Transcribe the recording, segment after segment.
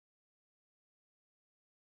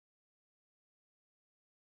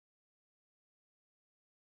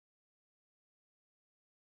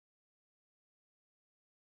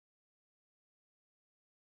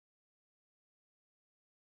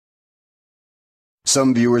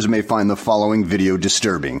Some viewers may find the following video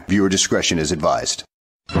disturbing. Viewer discretion is advised.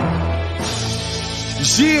 Yeah,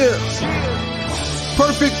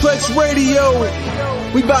 Perfect Plex Radio.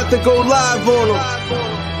 We about to go live on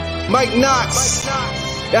him. Mike Knoxxx.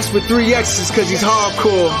 That's with 3 X's cause he's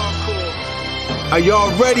hardcore. Are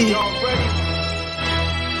y'all ready?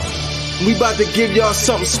 We about to give y'all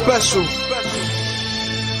something special.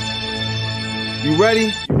 You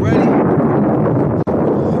ready?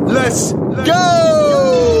 Let's go!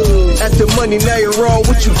 At the money, now you're wrong.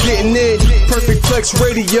 What you getting in? Perfect Plex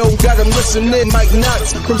Radio, got them listening. Mike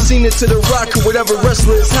Knoxxx, from Cena to The Rock, or whatever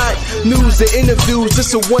wrestler is hot. News and interviews,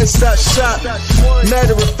 this a one-stop shop.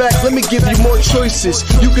 Matter of fact, let me give you more choices.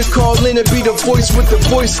 You can call in and be the voice with the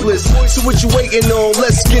voiceless. So what you waiting on?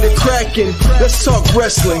 Let's get it cracking. Let's talk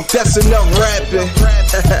wrestling, that's enough rapping.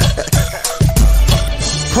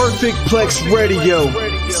 Perfect Plex Radio.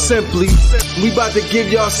 Simply, we about to give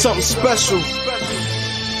y'all something special.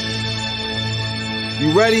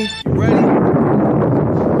 You ready?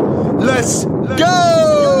 Let's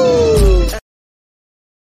go!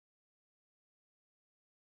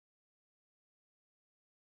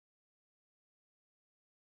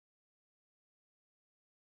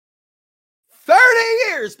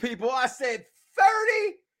 Years, people. I said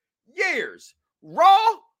 30 years.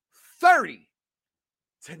 Raw 30.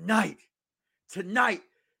 Tonight,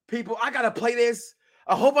 people, I gotta play this.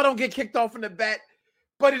 I hope I don't get kicked off in the bet,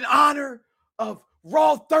 but in honor of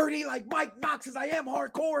Raw 30, like Mike Knoxxx says, I am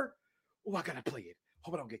hardcore. Oh, I gotta play it.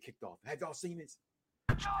 Hope I don't get kicked off. Have y'all seen this?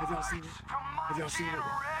 Have y'all seen it?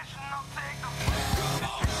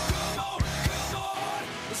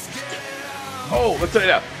 Oh, let's turn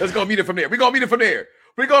it up. Let's go meet it from there. We're gonna meet it from there.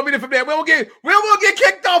 We won't get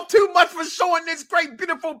kicked off too much for showing this great,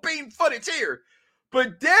 beautiful beam footage here.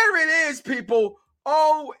 But there it is, people.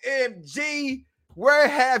 OMG, where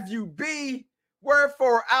have you been?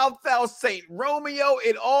 Wherefore out thou Saint Romeo?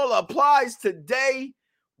 It all applies today.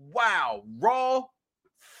 Wow, Raw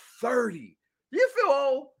 30. You feel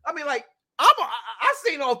old? I mean, like, I've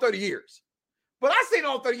seen all 30 years. But I seen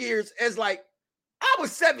all 30 years as like, I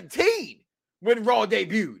was 17 when Raw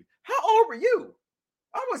debuted. How old were you?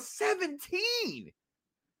 I was 17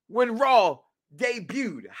 when Raw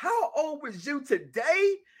debuted. How old was you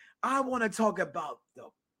today? I want to talk about the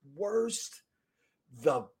worst,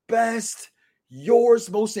 the best, yours.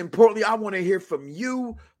 Most importantly, I want to hear from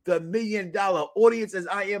you, the $1 million audience, as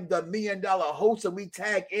I am the $1 million host, and we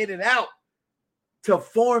tag in and out to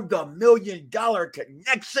form the $1 million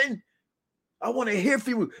connection. I want to hear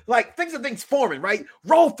from you. Like, things forming, right?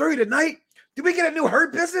 Raw 30 tonight. Did we get a new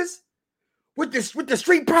Hurt Business with the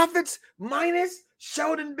Street Profits minus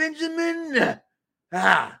Sheldon Benjamin?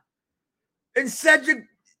 And Cedric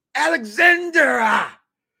Alexander.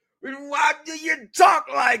 Why do you talk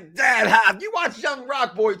like that? If you watch Young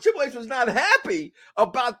Rock Boy, Triple H was not happy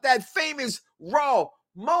about that famous Raw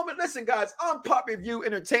moment. Listen, guys, on Pop Review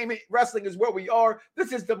Entertainment, wrestling is where we are.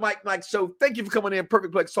 This is the Mike Knoxxx Show. Thank you for coming in,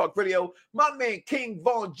 Perfect Plex Talk Radio. My man, King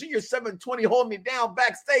Von Jr. 720, holding me down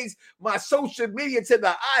backstage. My social media to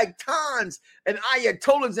the icons and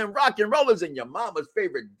ayatollahs and rock and rollers and your mama's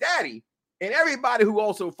favorite daddy. And everybody who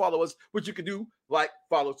also follow us, which you can do, like,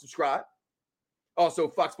 follow, subscribe. Also,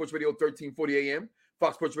 Fox Sports Radio 1340 AM,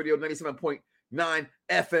 Fox Sports Radio 97.9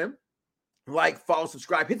 FM. Like, follow,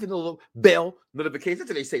 subscribe, hit the little bell notification. That's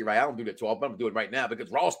what they say, right? I don't do that too often, but I'm doing it right now because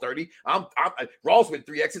Raw's 30. Raw's with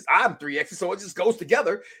 3 X's. I'm 3 X's, so it just goes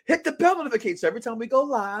together. Hit the bell notification. So every time we go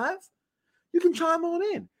live, you can chime on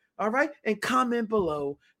in, all right? And comment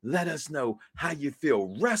below. Let us know how you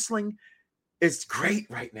feel. Wrestling is great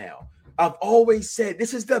right now. I've always said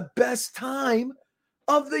this is the best time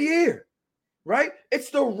of the year, right? It's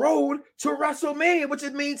the road to WrestleMania, which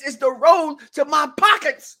it means it's the road to my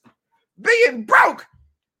pockets being broke.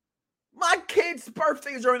 My kids'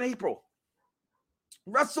 birthdays are in April.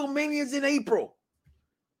 WrestleMania is in April.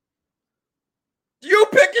 You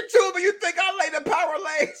pick and choose, but you think I lay the power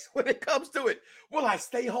legs when it comes to it. Will I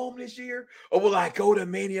stay home this year or will I go to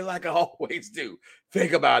Mania like I always do?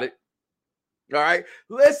 Think about it. All right.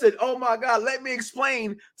 Listen, oh my God, let me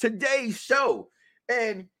explain today's show.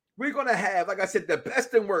 And we're going to have, like I said, the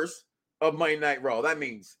best and worst of Monday Night Raw. That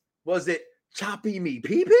means, was it Choppy Me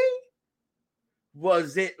Pee-Pee?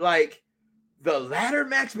 Was it like the ladder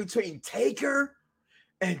match between Taker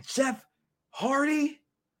and Jeff Hardy?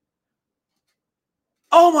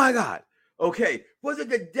 Oh my God. Okay. Was it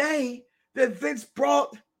the day that Vince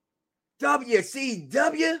brought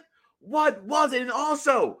WCW? What was it? And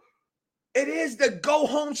also, it is the go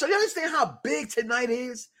home show. You understand how big tonight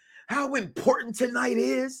is? How important tonight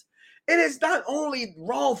is? It is not only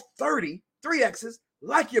Raw 30, 3 X's,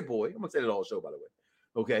 like your boy. I'm going to say it all show, by the way.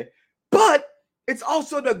 Okay. But it's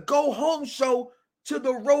also the go-home show to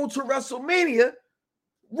the road to WrestleMania,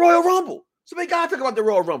 Royal Rumble. So we got to talk about the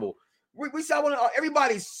Royal Rumble. We saw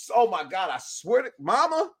everybody's, oh my God, I swear to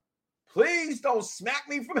Mama, please don't smack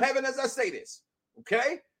me from heaven as I say this.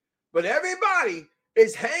 Okay. But everybody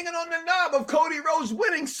is hanging on the knob of Cody Rhodes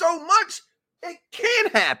winning so much, it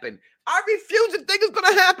can't happen. I refuse to think it's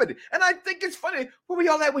going to happen. And I think it's funny. Where were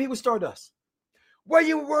y'all at when he was Stardust?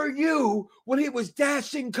 Where were you when he was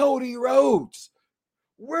dashing Cody Rhodes?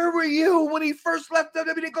 Where were you when he first left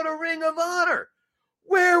WWE to go to Ring of Honor?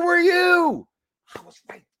 Where were you? I was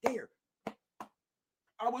right there.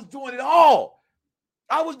 I was doing it all.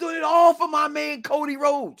 I was doing it all for my man Cody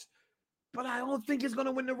Rhodes. But I don't think he's going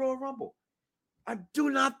to win the Royal Rumble. I do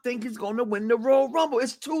not think he's going to win the Royal Rumble.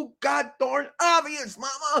 It's too goddamn obvious,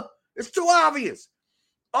 Mama. It's too obvious.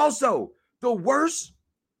 Also, the worst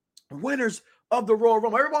winners of the Royal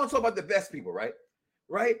Rumble. Everyone wants to talk about the best people, right?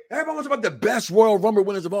 Right? Everyone wants to talk about the best Royal Rumble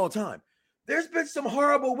winners of all time. There's been some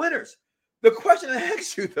horrible winners. The question I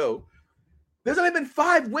ask you, though, there's only been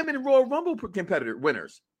 5 women Royal Rumble competitor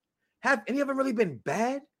winners. Have any of them really been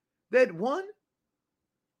bad that won?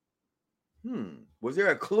 Was there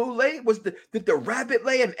a clue laid? Did the rabbit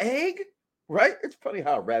lay an egg? Right? It's funny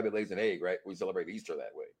how a rabbit lays an egg, right? We celebrate Easter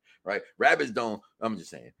that way, right? Rabbits don't, I'm just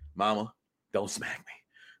saying, Mama, don't smack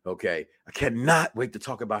me. Okay. I cannot wait to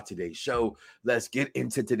talk about today's show. Let's get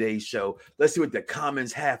into today's show. Let's see what the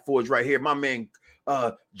comments have for us right here. My man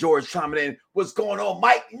George chiming in. What's going on?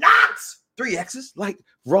 Mike Knoxxx. 3 X's, like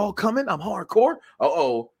Raw coming. I'm hardcore.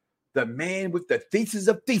 The man with the thesis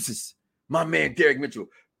of thesis. My man Derek Mitchell.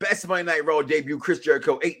 Best Monday Night Raw debut, Chris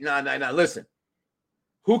Jericho, 8999. Listen,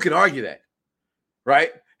 who can argue that?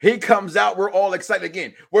 Right? He comes out, we're all excited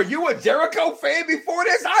again. Were you a Jericho fan before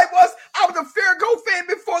this? I was a Jericho fan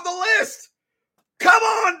before the list. Come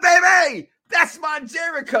on, baby. That's my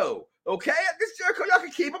Jericho. Okay? This Jericho, y'all can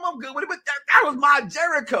keep him. I'm good with it. But that was my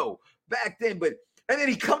Jericho back then. And then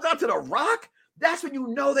he comes out to The Rock. That's when you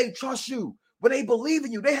know they trust you. When they believe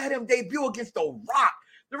in you. They had him debut against The Rock.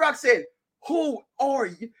 The Rock said, who are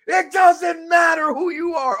you? It doesn't matter who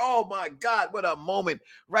you are. Oh, my God. What a moment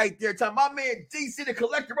right there. Time. My man, DC, the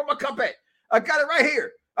collector. Where my cup at? I got it right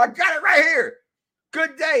here.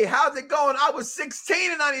 Good day. How's it going? I was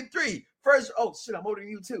 16 in 93. First, oh, shit, I'm older than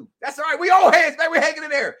you, too. That's all right. We all hands, man. We're hanging in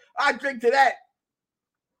there. I drink to that.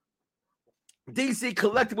 DC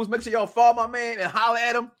Collectibles. Make sure y'all follow my man and holler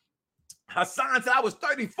at him. Hassan said I was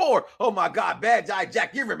 34. Oh, my God. Bad Guy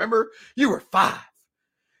Jack. You remember? You were 5.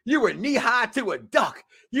 You were knee-high to a duck.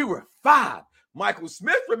 You were 5. Michael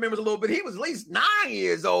Smith remembers a little bit. He was at least 9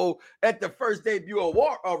 years old at the first debut of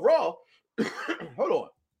Raw. Hold on.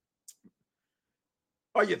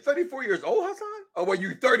 Are you 34 years old, Hassan? Or were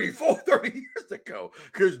you 34 30 years ago?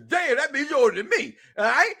 Because, damn, that means you're older than me. All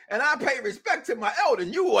right? And I pay respect to my elder.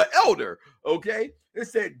 And you were an elder, okay? It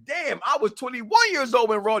said, damn, I was 21 years old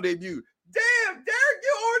when Raw debuted. Damn, Derek,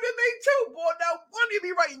 you're older than me too, boy. Now, why do you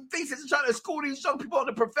be writing theses and trying to school these young people on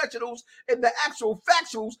the professionals and the actual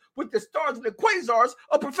factuals with the stars and the quasars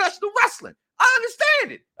of professional wrestling? I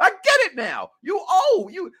understand it. I get it now. You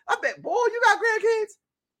old. I bet, boy, you got grandkids?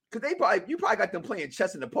 Because you probably got them playing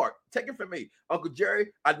chess in the park. Take it from me. Uncle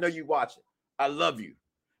Jerry, I know you watching. I love you.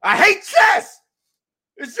 I hate chess.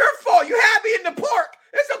 It's your fault. You had me in the park.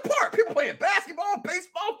 It's a park. People playing basketball,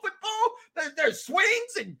 baseball, football. There's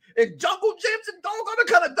swings and jungle gyms and all other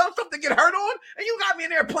kind of dumb stuff to get hurt on. And you got me in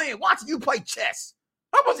there watching you play chess.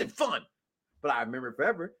 That wasn't fun. But I remember it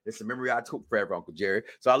forever. It's a memory I took forever, Uncle Jerry.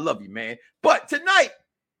 So I love you, man. But tonight,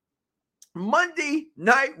 Monday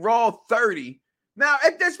Night Raw 30. Now,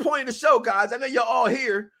 at this point in the show, guys, I know you're all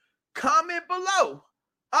here. Comment below.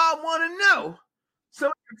 I want to know some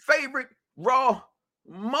of your favorite Raw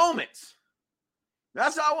moments.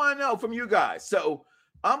 That's all I want to know from you guys. So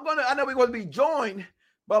I know we're going to be joined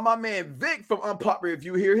by my man Vic from Unpopular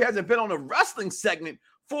Review here. He hasn't been on a wrestling segment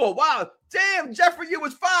for a while. Damn, Jeffrey, you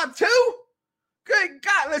was 5'2"? Good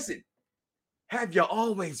God, listen. Have you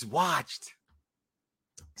always watched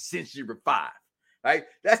since you were 5? Right?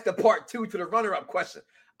 That's the part 2 to the runner-up question.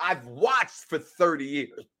 I've watched for 30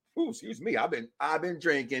 years. Ooh, excuse me. I've been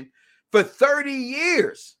drinking for 30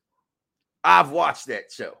 years. I've watched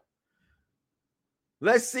that show.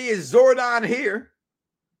 Let's see, is Zordon here?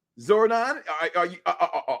 Zordon,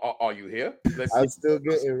 are you here? I'm still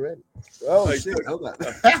getting ready. Oh, shit. Hold on.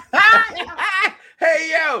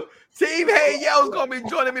 Hey, yo. Team Hey Yo is going to be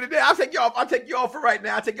joining me today. I'll take you off for right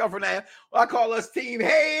now. I call us Team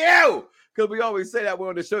Hey Yo because we always say that we're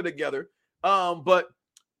on the show together. But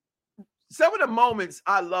some of the moments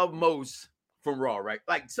I love most from Raw, right?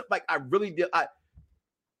 Like I really did.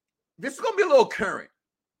 This is going to be a little current.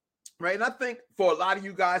 right? And I think for a lot of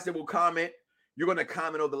you guys that will comment, you're going to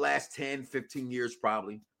comment over the last 10, 15 years,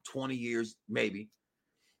 probably 20 years, maybe,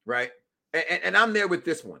 right? And I'm there with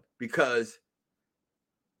this one because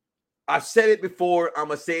I've said it before. I'm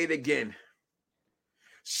going to say it again.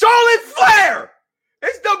 Charlotte Flair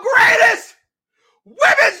is the greatest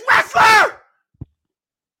women's wrestler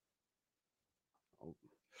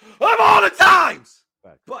of all the times.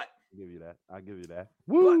 But I'll give you that.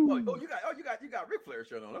 Woo! But, you got Ric Flair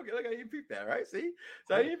shirt on. Okay, look at you peep that, right? See?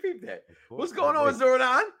 So you peep that. What's going on,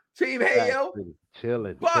 Zordon? Team Heyo.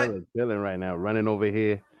 Chilling right now. Running over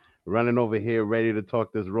here, ready to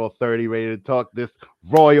talk this Raw 30, ready to talk this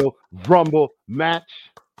Royal Rumble match.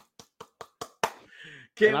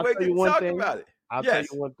 Can't wait to talk about it. I'll tell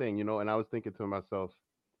you one thing, and I was thinking to myself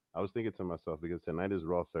because tonight is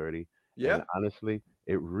Raw 30. Yeah. And honestly,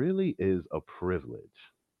 it really is a privilege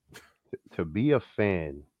to be a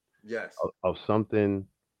fan of something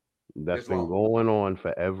that's been going on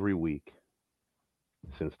for every week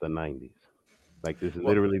since the 90s. Like, this is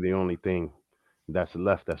literally the only thing that's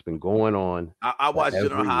left that's been going on. I watched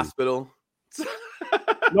General Hospital.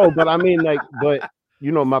 No, but I mean,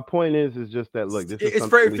 my point is just that, look, this is it's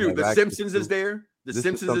very few. The Simpsons is there. The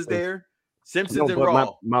Simpsons is there. Simpsons and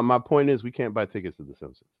Raw. My point is, we can't buy tickets to the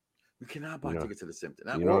Simpsons. You cannot buy tickets to the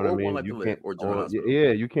Simpsons. You know what I mean?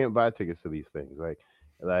 You can't buy tickets to these things.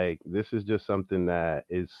 Like this is just something that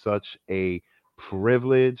is such a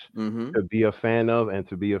privilege to be a fan of, and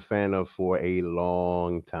to be a fan of for a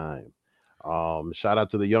long time. Shout out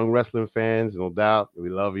to the young wrestling fans, no doubt. We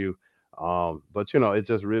love you. But it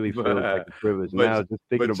just really feels like a privilege now just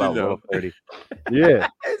thinking about Raw 30. Yeah.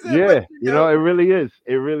 It really is.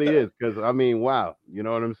 It really is. Because I mean, wow, you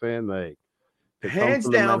know what I'm saying? Like, hands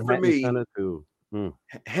down for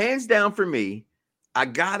me, I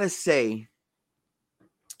gotta say,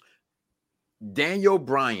 Daniel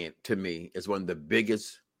Bryan to me is one of the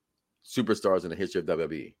biggest superstars in the history of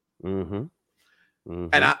WWE. And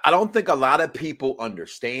I don't think a lot of people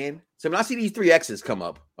understand. So when I see these 3 X's come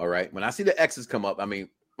up, all right, when I see the X's come up, I mean,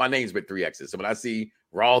 my name's with 3 X's. So when I see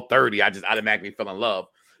Raw 30, I just automatically fell in love.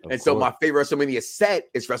 So my favorite WrestleMania set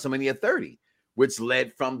is WrestleMania 30, which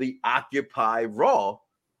led from the Occupy Raw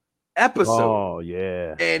episode. Oh,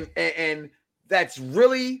 yeah. And that's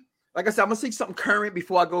really, like I said, I'm going to say something current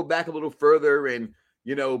before I go back a little further. And,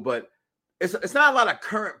 but it's not a lot of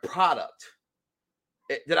current product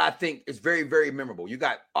that I think is very, very memorable. You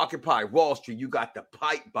got Occupy Wall Street. You got the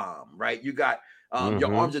pipe bomb, right? You got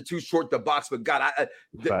your arms are too short to box. But God,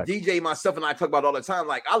 DJ, myself, and I talk about it all the time.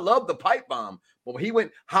 Like, I love the pipe bomb. But when he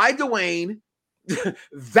went, hi, Dwayne,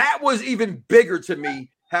 that was even bigger to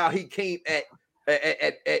me, how he came at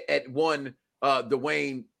one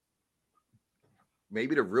Dwayne,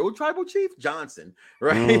 maybe the real tribal chief, Johnson,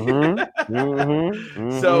 right?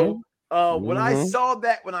 So when I saw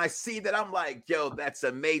that, when I see that, I'm like, yo, that's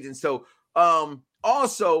amazing. So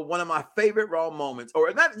also one of my favorite Raw moments,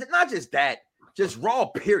 or not just that, just Raw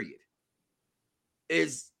period,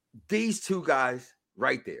 is these two guys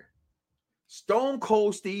right there. Stone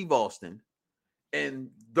Cold Steve Austin and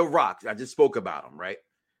The Rock. I just spoke about him, right?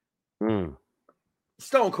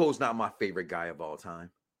 Stone Cold's not my favorite guy of all time.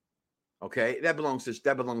 Okay, that belongs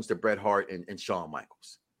to Bret Hart and Shawn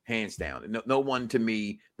Michaels, hands down. No one to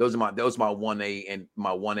me. Those are my 1A and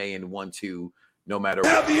my 1A and 1-2. No matter.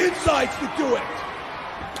 Have the insights to do it.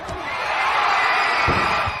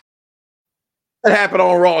 That happened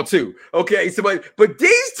on Raw too. Okay, so but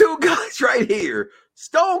these two guys right here,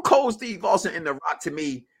 Stone Cold Steve Austin and The Rock, to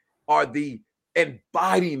me are the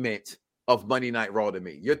embodiment of Monday Night Raw to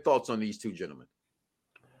me. Your thoughts on these two gentlemen?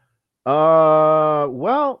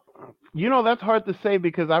 Well, that's hard to say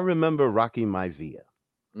because I remember Rocky Maivia.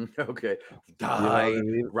 Okay. Die,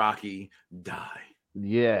 Rocky, die.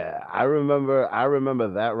 Yeah, I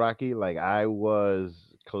remember that Rocky. Like, I was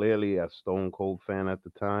clearly a Stone Cold fan at the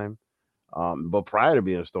time. But prior to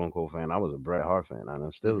being a Stone Cold fan, I was a Bret Hart fan, and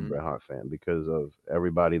I'm still a Bret Hart fan because of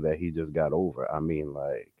everybody that he just got over. I mean,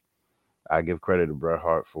 like, I give credit to Bret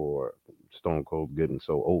Hart for Stone Cold getting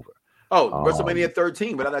so over. Oh, WrestleMania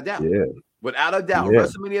 13, without a doubt. Yeah. Without a doubt. Yeah.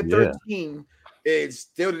 WrestleMania 13 is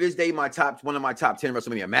still to this day one of my top 10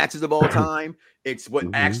 WrestleMania matches of all time. It's what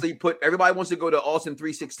actually put everybody wants to go to Austin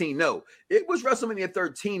 316. No, it was WrestleMania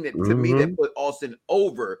 13 that to me that put Austin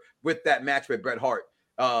over with that match with Bret Hart.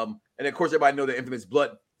 And of course, everybody know the infamous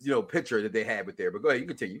blood, picture that they had with there. But go ahead, you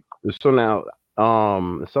continue. So now,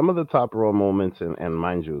 some of the top Raw moments, and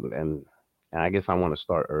mind you, and I guess I want to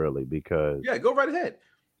start early because go right ahead.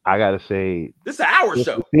 I gotta say, this is an hour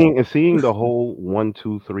show. Seeing the whole 1,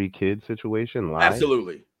 2, 3 kid situation live.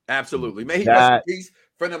 Absolutely. May he rest in peace.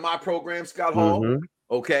 Friend of my program, Scott Hall.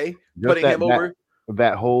 Okay, putting him over.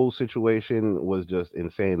 That whole situation was just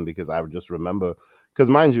insane because I just remember, because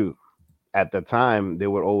mind you, at the time they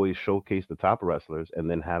would always showcase the top wrestlers and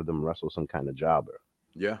then have them wrestle some kind of jobber.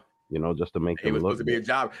 Yeah, just to make them look. He was supposed to be a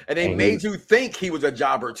jobber, and they and made you think he was a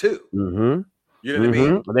jobber too. Mm-hmm. You know what I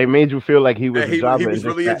mean? They made you feel like he was a jobber. He was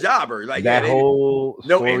really a jobber. Like that whole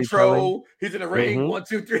no intro. He's in the ring. 1,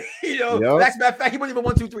 2, 3. That's matter of fact. He wasn't even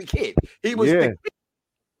 1, 2, 3 kid. He was the kid.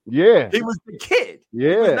 Yeah, he was the kid. Yeah,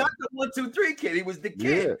 he was not the 1, 2, 3 kid. He was the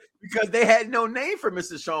kid because they had no name for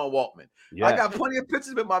Mr. Sean Waltman. Yeah. I got plenty of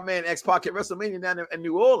pictures with my man X-Pac at WrestleMania down in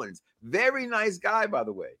New Orleans. Very nice guy, by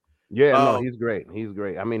the way. Yeah, no, he's great. He's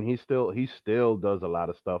great. I mean, he still does a lot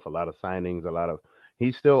of stuff, a lot of signings,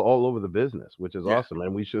 he's still all over the business, which is awesome.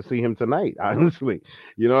 And we should see him tonight, honestly.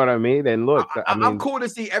 You know what I mean? And look, I'm cool to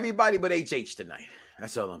see everybody but HH tonight.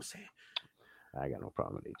 That's all I'm saying. I got no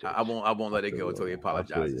problem with HH. I won't let it go until he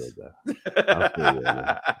apologizes. I'll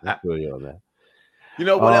feel you on that. You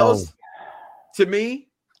know what else? To me,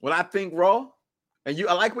 when I think Raw, and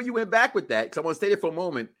I like when you went back with that, because I want to stay there for a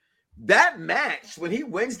moment. That match, when he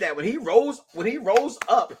wins that, when he rolls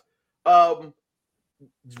up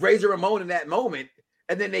Razor Ramon in that moment,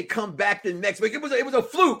 and then they come back the next week. It was a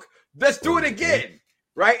fluke. Let's do it again,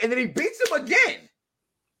 right? And then he beats him again.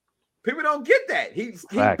 People don't get that. He beats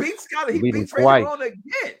Scott. He beats Razor Ramon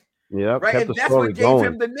again. Yeah, right. And that's what gave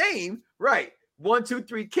him the name, right? 1, 2,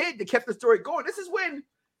 3 Kid that kept the story going. This is when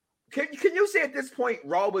can you say at this point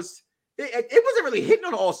Raw was it wasn't really hitting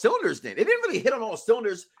on all cylinders then. It didn't really hit on all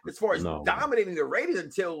cylinders as far as dominating the ratings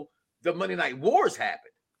until the Monday Night Wars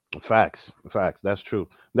happened. Facts. That's true.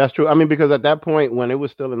 I mean, because at that point, when it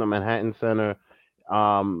was still in the Manhattan Center,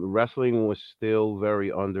 wrestling was still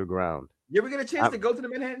very underground. You ever get a chance to go to the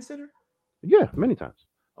Manhattan Center? Yeah, many times.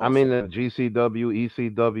 Awesome. I mean, GCW,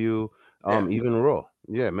 ECW, even Raw.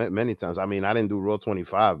 Yeah, many times. I mean, I didn't do Raw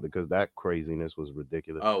 25 because that craziness was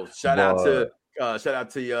ridiculous. Oh, shout out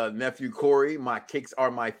to your nephew Corey. My kicks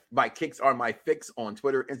are my fix on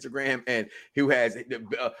Twitter, Instagram, and who has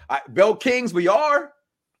Belt Kings. We are.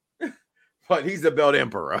 But he's the belt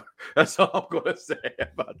emperor. That's all I'm going to say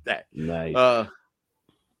about that. Nice.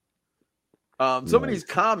 Some of these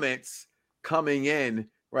comments coming in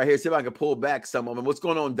right here. See if I can pull back some of them. What's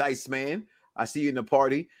going on, Dice Man? I see you in the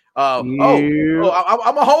party. I'm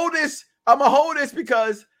gonna hold this. I'm gonna hold this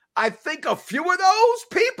because I think a few of those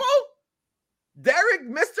people,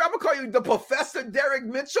 I'm gonna call you the Professor Derek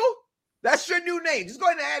Mitchell. That's your new name. Just go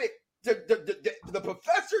ahead and add it. The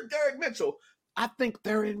Professor Derek Mitchell. I think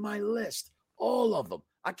they're in my list. All of them.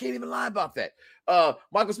 I can't even lie about that.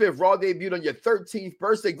 Michael Smith, Raw debuted on your 13th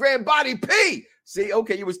birthday. Grand Body P. See,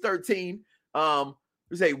 okay, you was 13.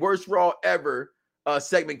 We say worst Raw ever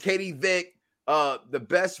segment. Katie Vick, the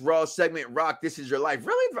best Raw segment. Rock, This Is Your Life.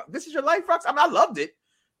 Really? This Is Your Life, Rock? I mean, I loved it.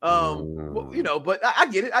 Well, but I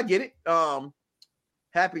get it.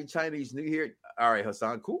 Happy Chinese New Year. All right,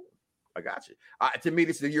 Hassan, cool. I got you. To me,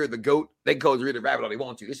 this is the year of the GOAT. They can call it the rabbit all they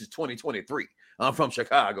want to. This is 2023. I'm from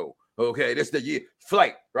Chicago. Okay, this is the year.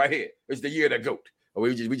 Flight right here. It's the year of the GOAT.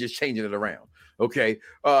 We just changing it around. Okay.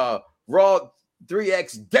 Raw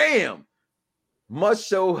 3X. Damn. Must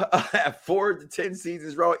show have 4 to 10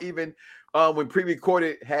 seasons. Raw even when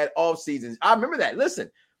pre-recorded had off seasons. I remember that. Listen,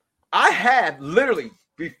 I have literally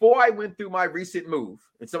before I went through my recent move,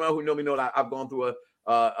 and some of who know me know that I've gone through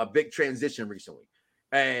a big transition recently,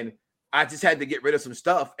 and I just had to get rid of some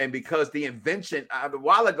stuff. And because the invention, a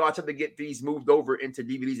while ago, I tried to get these moved over into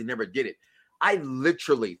DVDs and never did it. I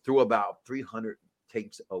literally threw about 300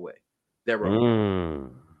 tapes away that were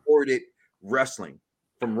recorded wrestling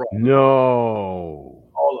from Raw. No.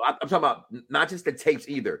 I'm talking about not just the tapes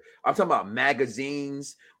either. I'm talking about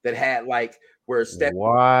magazines that had where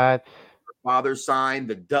what? Father signed,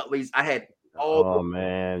 the Dudleys. I had all. Oh,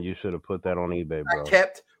 man. You should have put that on eBay, bro. I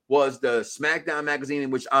kept was the SmackDown magazine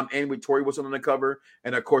in which I'm in with Tori Wilson on the cover.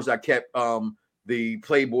 And of course I kept the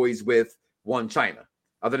Playboys with One China.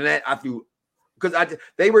 Other than that, I threw because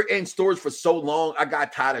they were in storage for so long, I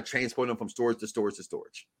got tired of transporting them from storage to storage to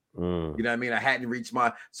storage. You know what I mean? I hadn't reached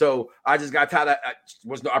so I just got tired of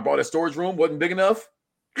I bought a storage room, wasn't big enough.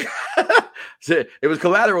 It was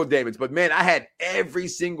collateral damage, but man, I had every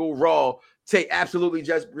single Raw tape. Absolutely,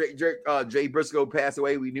 just Jay Briscoe passed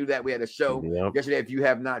away. We knew that. We had a show yesterday. If you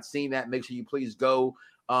have not seen that, make sure you please go.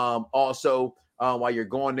 Also, while you're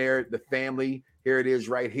going there, the family, here it is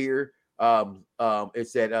right here.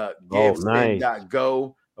 It's at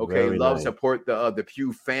givespin.go. Okay, very love nice. Support the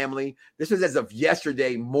Pew family. This was as of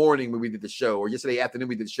yesterday morning when we did the show, or yesterday afternoon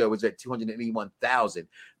we did the show. It was at 281,000.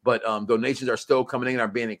 But donations are still coming in, are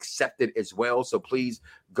being accepted as well. So please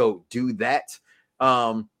go do that.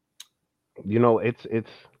 you know, it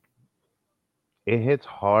hits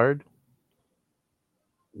hard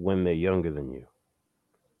when they're younger than you.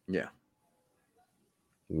 Yeah.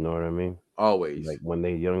 You know what I mean? Always. Like when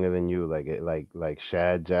they're younger than you, like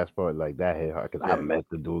Shad Jasper, like that hit hard because I met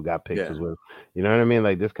the dude, got pictures with him. You know what I mean?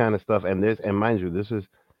 Like this kind of stuff. And mind you,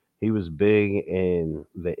 he was big in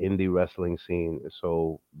the indie wrestling scene.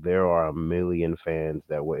 So there are a million fans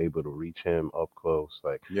that were able to reach him up close.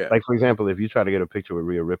 Like for example, if you try to get a picture with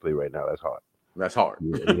Rhea Ripley right now, that's hard. That's hard.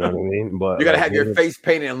 You know what I mean? But you got to have your face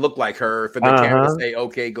painted and look like her for the camera to say,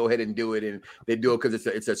 okay, go ahead and do it. And they do it because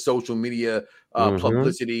it's a social media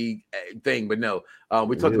publicity thing. But no,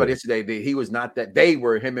 we talked about yesterday. He was not that. They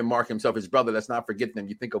were him and Mark himself, his brother. Let's not forget them.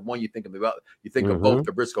 You think of one, you think of the other. You think of both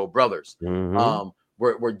the Briscoe brothers.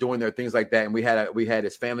 We're doing their things like that. And we had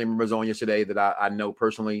his family members on yesterday that I know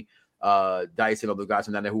personally. Dice and other guys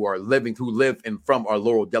from down there who live from our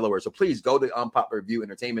Laurel, Delaware. So please go to Unpopular Review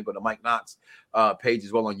Entertainment, go to Mike Knoxxx page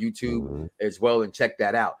as well on YouTube as well, and check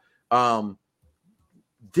that out.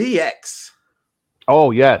 DX. Oh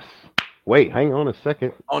yes. Wait, hang on a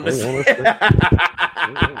second.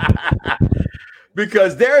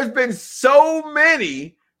 Because there's been so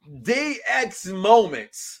many DX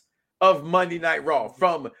moments of Monday Night Raw,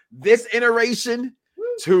 from this iteration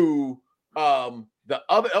to the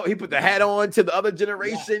other. He put the hat on to the other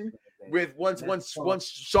generation with once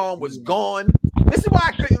Shawn was gone. This is why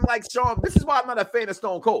I couldn't like Shawn. This is why I'm not a fan of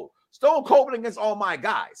Stone Cold. Stone Cold went against all my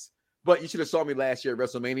guys. But you should have saw me last year at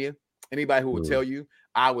WrestleMania. Anybody who will tell you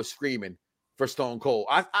I was screaming for Stone Cold.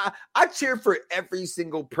 I cheered for every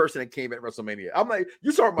single person that came at WrestleMania. I'm like,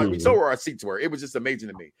 you saw where our seats were. It was just amazing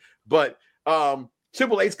to me. But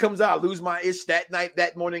Triple H comes out, I lose my ish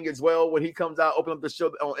that morning as well. When he comes out, open up the show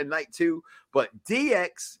on night 2. But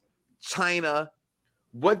DX, China,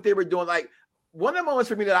 what they were doing, like one of the moments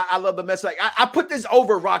for me that I love the mess. Like I put this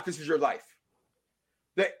over Rock. This is your life.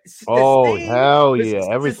 Hell yeah!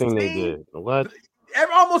 Everything they did. What?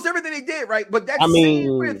 Almost everything they did, right? But that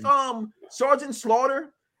scene with Sergeant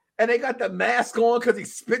Slaughter, and they got the mask on because he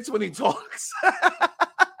spits when he talks.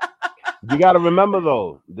 You got to remember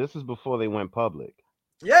though, this is before they went public.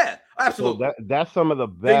 Yeah, absolutely. So that's some of the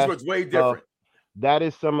best. Things was way different. That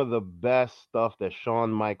is some of the best stuff that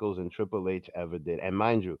Shawn Michaels and Triple H ever did. And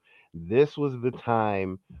mind you, this was the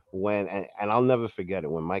time when, and I'll never forget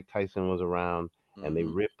it, when Mike Tyson was around and they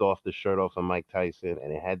ripped off the shirt off of Mike Tyson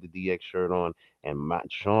and it had the DX shirt on. And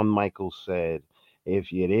Shawn Michaels said,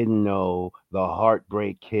 if you didn't know, the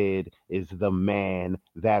Heartbreak Kid is the man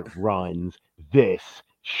that runs this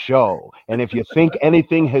show. And if you think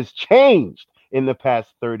anything has changed in the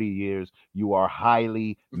past 30 years, you are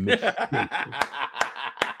highly mistaken.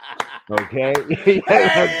 Okay?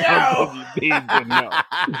 That's something you need to know.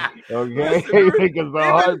 Okay? Because the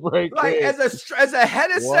Heartbreak like Kid, as a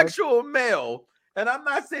heterosexual male, and I'm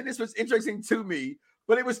not saying this was interesting to me,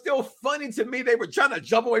 but it was still funny to me. They were trying to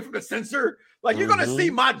jump away from the censor. Like, you're gonna see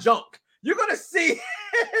my junk. You're gonna see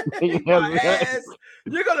my ass.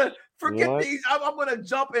 You're gonna forget these. I'm gonna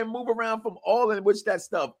jump and move around from all in which that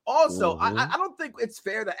stuff. Also, I don't think it's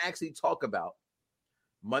fair to actually talk about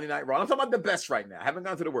Monday Night Raw. I'm talking about the best right now. I haven't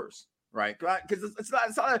gone to the worst, right? Because it's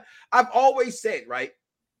not. I've always said, right,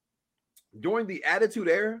 during the Attitude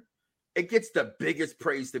Era, it gets the biggest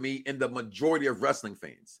praise to me in the majority of wrestling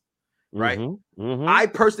fans, right? I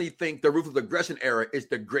personally think the Ruthless Aggression era is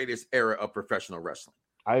the greatest era of professional wrestling.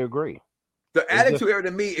 I agree. The Attitude Era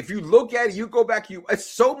to me, if you look at it, you go back, it's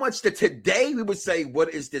so much that today we would say,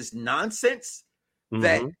 what is this nonsense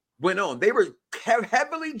that went on? They were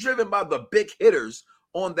heavily driven by the big hitters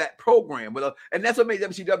on that program. And that's what made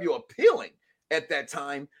WCW appealing at that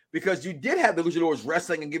time, because you did have the luchadors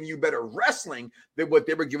wrestling and giving you better wrestling than what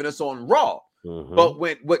they were giving us on Raw. But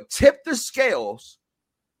what tipped the scales,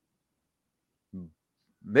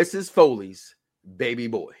 Mrs. Foley's baby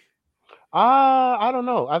boy. I don't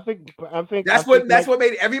know. I think that's what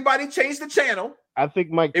made everybody change the channel. I think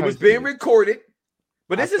Mike Tyson, it was being recorded,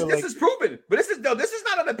 but this is proven. But this is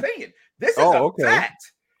not an opinion. This is a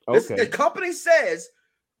fact. The company says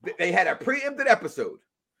that they had a preempted episode.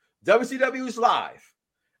 WCW's live.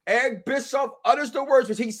 Eric Bischoff utters the words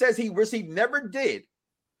which he says he never did.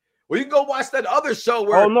 Well, you can go watch that other show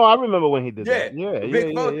where. Oh no, I remember when he did that. Yeah.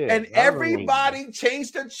 And everybody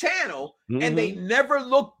changed the channel, and they never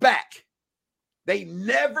looked back. They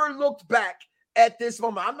never looked back at this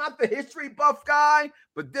moment. I'm not the history buff guy,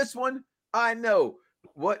 but this one I know.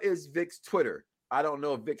 What is Vic's Twitter? I don't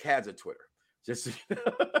know if Vic has a Twitter. Just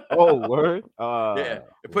oh, word.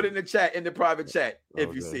 Put it in the chat, in the private chat,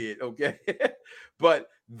 if you see it. Okay. But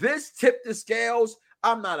this tipped the scales.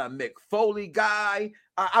 I'm not a Mick Foley guy.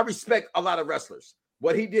 I respect a lot of wrestlers,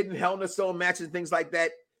 what he did in Hell in a Cell matches and things like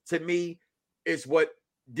that, to me, is what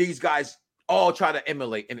these guys all try to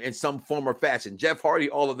emulate in some form or fashion. Jeff Hardy,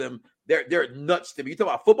 all of them, they're nuts to me. You talk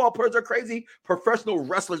about football players are crazy. Professional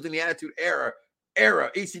wrestlers in the Attitude Era,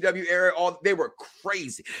 ECW era, they were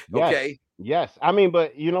crazy. Okay. Yes. I mean,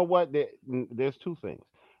 but you know what? There's two things.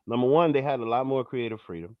 Number one, they had a lot more creative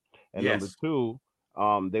freedom, and number two,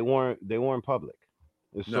 they weren't public.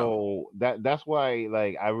 So that's why,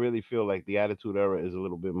 like, I really feel like the Attitude Era is a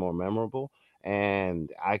little bit more memorable,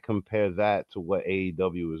 and I compare that to what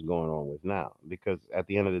AEW is going on with now, because at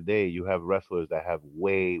the end of the day, you have wrestlers that have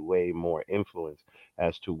way more influence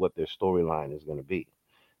as to what their storyline is going to be.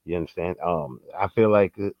 You understand? I feel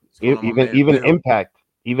like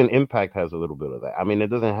even Impact has a little bit of that. I mean, it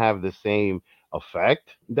doesn't have the same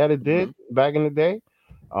effect that it did back in the day.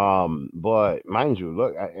 But mind you,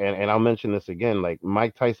 look, and I'll mention this again, like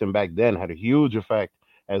Mike Tyson back then had a huge effect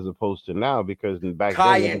as opposed to now, because back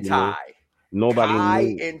then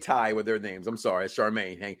nobody knew. And Ty were their names. I'm sorry, it's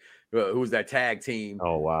Charmaine. Who was that tag team?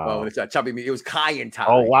 Oh wow! It's choppy meat. It was Kai and Ty.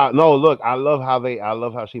 Oh wow! No, look, I love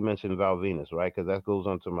how she mentioned Val Venus, right? Because that goes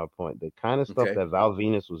on to my point. The kind of stuff that Val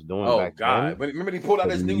Venus was doing back then. Remember he pulled out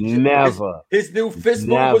his new his new fist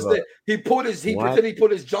move was he put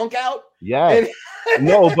his junk out. Yeah.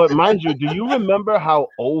 No, but mind you, do you remember how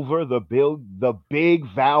over the big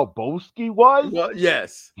Val Boski was? Well,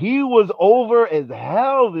 yes, he was over as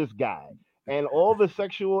hell. This guy. And all the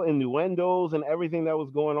sexual innuendos and everything that was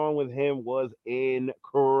going on with him was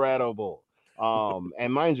incredible.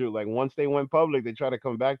 And mind you, like once they went public, they tried to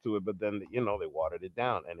come back to it, but then they watered it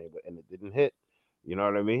down and it didn't hit. You know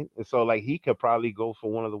what I mean? And so like he could probably go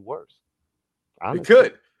for one of the worst. Honestly.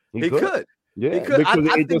 He could. Yeah, he could. I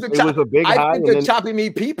think the choppy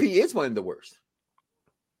meat PP is one of the worst.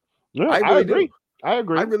 Yeah, I agree. I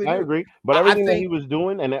agree. But everything that he was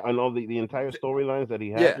doing and all the entire storylines that he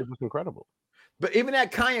had was just incredible. But even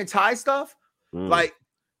that Kai and Ty stuff, like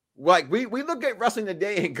we look at wrestling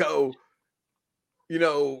today and go,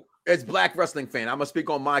 as Black wrestling fan, I'm gonna speak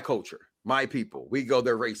on my culture, my people. We go,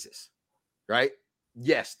 they're racist, right?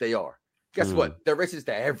 Yes, they are. Guess what? They're racist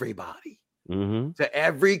to everybody, to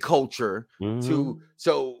every culture.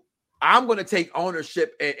 So I'm going to take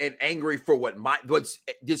ownership and angry for what's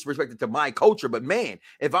disrespected to my culture. But man,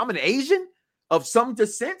 if I'm an Asian of some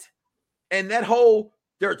descent and that whole,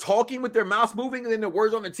 they're talking with their mouths moving and then the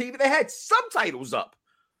words on the TV, they had subtitles up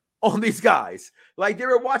on these guys. Like they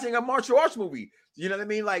were watching a martial arts movie. You know what I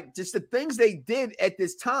mean? Like just the things they did at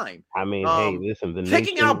this time. I mean, hey, listen,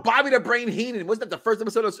 kicking out Bobby the Brain Heenan. Wasn't that the first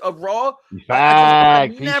episode of Raw?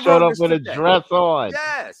 Fact. He showed up with a dress on.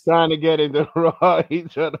 Yes. Trying to get into Raw. He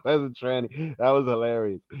showed up as a tranny. That was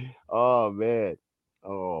hilarious. Oh, man.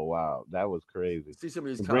 Oh, wow. That was crazy. See some of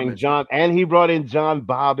these comments. He brought in John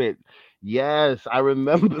Bobbitt. Yes, I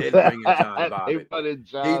remember that.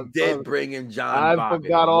 He did bring in John Bobbitt. I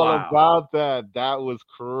forgot all about that. That was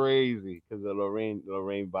crazy because of Lorraine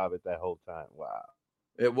Bobbitt that whole time. Wow.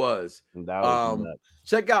 It was. That was nuts.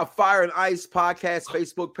 Check out Fire and Ice Podcast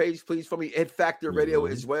Facebook page, please, for me. Hit Factor Radio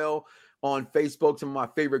as well on Facebook. Some of my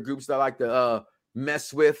favorite groups that I like to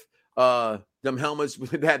mess with. Them helmets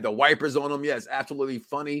that had the wipers on them. Yes, absolutely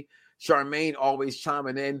funny. Charmaine always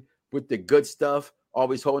chiming in with the good stuff.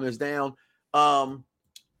 Always holding us down. So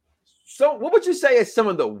what would you say is some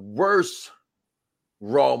of the worst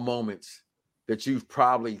Raw moments that you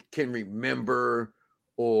probably can remember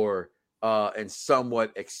or and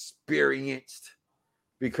somewhat experienced?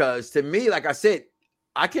 Because to me, like I said,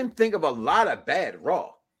 I can think of a lot of bad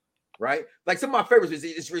Raw, right? Like some of my favorites is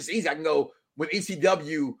it's easy. I can go when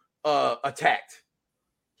ECW attacked,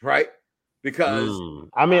 right? Because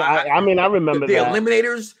I remember the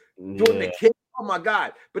Eliminators doing the kick. Oh my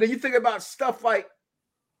God. But then you think about stuff like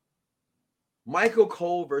Michael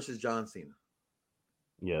Cole versus John Cena.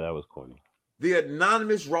 Yeah, that was corny. The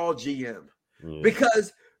anonymous Raw GM. Yeah.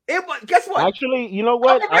 Because it was, guess what? Actually, you know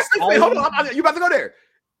what? Hold on. You about to go there.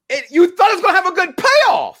 You thought it was going to have a good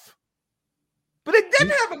payoff. But it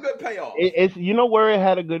didn't have a good payoff. It's you know where it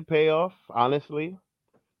had a good payoff, honestly?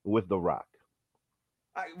 With The Rock.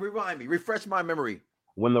 Refresh my memory.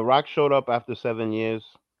 When The Rock showed up after 7 years,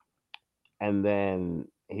 and then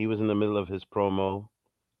he was in the middle of his promo,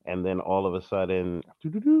 and then all of a sudden,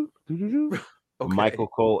 Michael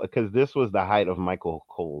Cole, because this was the height of Michael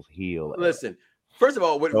Cole's heel. Listen, first of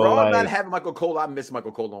all, with Raw not having Michael Cole, I miss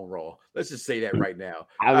Michael Cole on Raw. Let's just say that right now.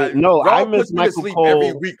 I miss Michael Cole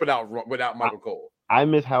every week without Michael Cole. I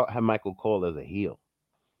miss how Michael Cole as a heel.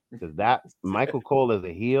 Because that Michael Cole as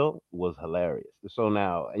a heel was hilarious. So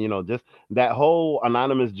now, just that whole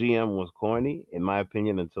anonymous GM was corny, in my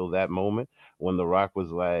opinion, until that moment when The Rock was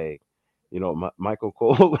like, Michael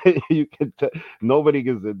Cole, you can nobody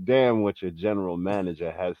gives a damn what your general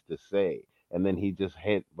manager has to say. And then he just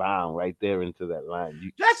hit bound right there into that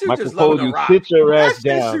line. That's you Michael just Cole, loving the you rock. sit your ass That's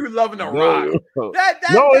down. just you loving the rock. No,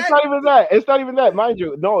 it's not even that. It's not even that, mind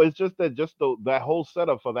you. No, it's just that that whole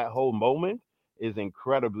setup for that whole moment is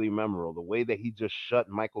incredibly memorable. The way that he just shut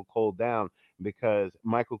Michael Cole down because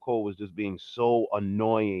Michael Cole was just being so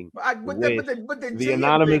annoying. But the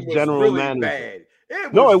anonymous general really manager. Bad.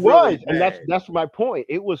 It was, and that's my point.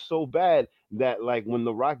 It was so bad that like when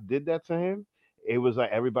The Rock did that to him, it was like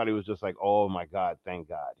everybody was just like, "Oh my God, thank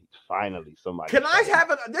God, finally somebody." Can I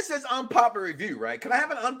have this is unpopular review, right? Can I have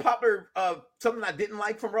an unpopular something I didn't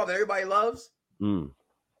like from Raw that everybody loves?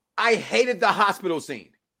 I hated the hospital scene.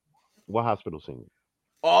 What hospital scene?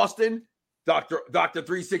 Austin, Dr.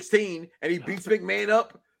 316, and he beats McMahon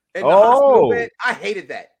up in the hospital bed. I hated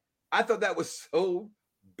that. I thought that was so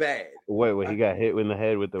bad. Wait, he got hit in the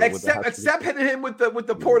head with the except hitting him with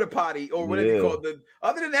the porta potty or whatever you call it.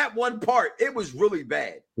 Other than that one part, it was really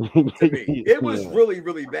bad to me. It was really,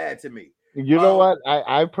 really bad to me. You know what?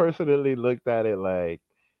 I personally looked at it like,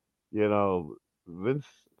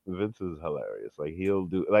 Vince is hilarious. Like he'll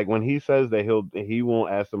do like when he says that he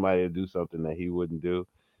won't ask somebody to do something that he wouldn't do,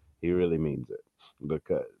 he really means it.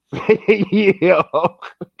 Because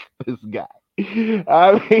this guy.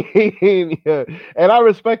 I mean, and I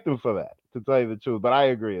respect him for that, to tell you the truth. But I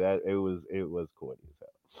agree that it was corny as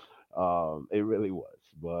hell. It really was.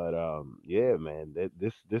 But yeah, man,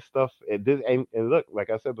 this stuff. And look, like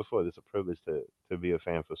I said before, it's a privilege to be a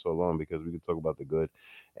fan for so long because we can talk about the good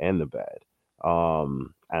and the bad.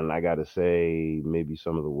 And I gotta say, maybe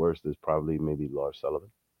some of the worst is probably maybe Lars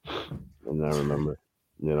Sullivan. And I remember.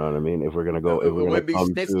 You know what I mean? If we're gonna go, it wouldn't be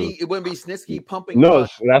Snitsky pumping. No,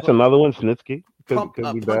 that's another one. Snitsky could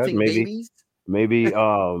be bad. Maybe.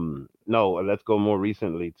 No, let's go more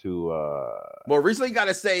recently to. More recently,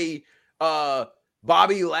 gotta say,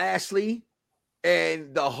 Bobby Lashley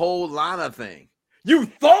and the whole Lana thing. You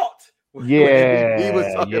thought. Yeah, he was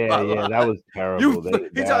that was terrible.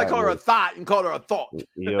 He tried to call her a thought and called her a thought.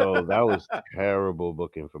 Yo, that was terrible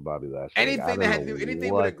booking for Bobby Lashley.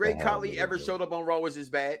 Anything with a great colleague ever showed up on Raw was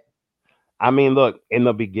just bad. I mean, look, in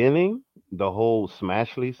the beginning, the whole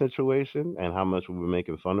Smashley situation and how much we were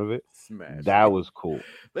making fun of it, that was cool.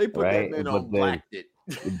 They put that man on blacked it.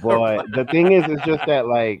 But the thing is, it's just that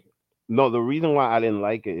like, no, the reason why I didn't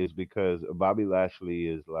like it is because Bobby Lashley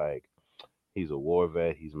is like, he's a war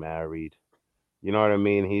vet. He's married. You know what I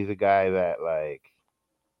mean? He's a guy that like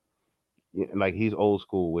he's old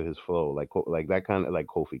school with his flow, like that kind of like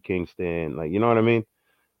Kofi Kingston. Like, you know what I mean?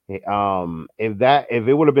 If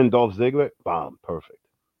it would have been Dolph Ziggler, perfect.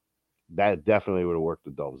 That definitely would have worked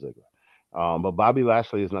with Dolph Ziggler. But Bobby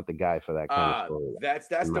Lashley is not the guy for that kind of story. That's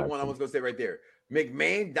the one I was gonna say right there.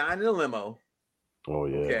 McMahon dying in a limo. Oh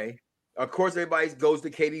yeah. Okay. Of course, everybody goes to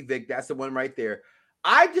Katie Vick. That's the one right there.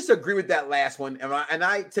 I disagree with that last one. And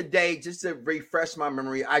I today, just to refresh my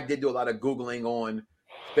memory, I did do a lot of Googling on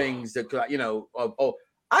things that,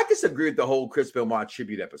 I disagree with the whole Chris Benoit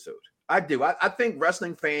tribute episode. I do. I think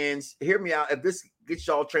wrestling fans, hear me out. If this gets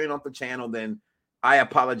y'all trained off the channel, then I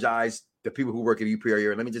apologize to people who work at UPR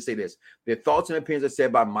here. Let me just say this. The thoughts and opinions are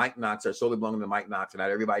said by Mike Knoxxx are solely belonging to Mike Knoxxx and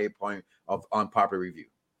not everybody at point of unpopular review.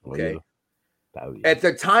 Okay. At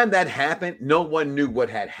the time that happened, no one knew what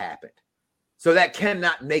had happened. So that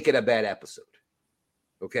cannot make it a bad episode.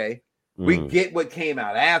 Okay. We get what came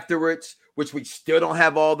out afterwards, which we still don't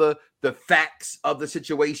have all the facts of the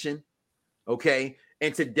situation. Okay.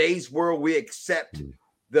 In today's world, we accept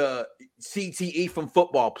the CTE from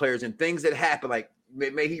football players and things that happen. Like,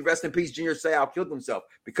 may he rest in peace, Junior Seau killed himself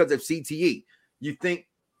because of CTE. You think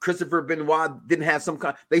Christopher Benoit didn't have some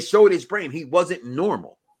kind? They showed his brain. He wasn't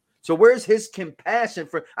normal. So where's his compassion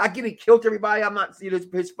for? I get he killed everybody. I'm not his.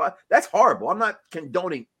 That's horrible. I'm not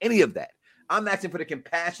condoning any of that. I'm asking for the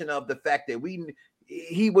compassion of the fact that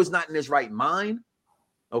he was not in his right mind.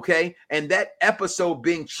 Okay, and that episode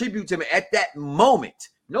being tribute to him at that moment.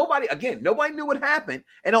 Nobody knew what happened,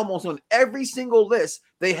 and almost on every single list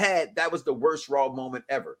they had, that was the worst Raw moment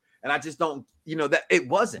ever. And I just don't, that it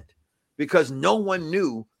wasn't because no one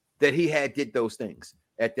knew that he did those things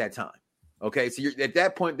at that time. Okay, so at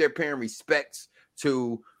that point, they're paying respects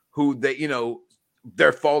to who they,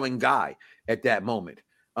 their fallen guy at that moment.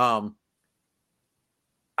 I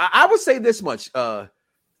would say this much,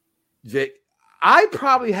 Jake. I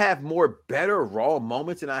probably have more better Raw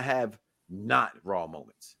moments than I have not Raw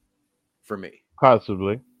moments for me.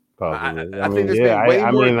 Possibly. I think there's been way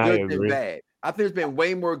more good than bad. I think there's been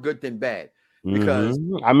way more good than bad. Because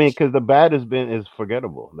because the bad is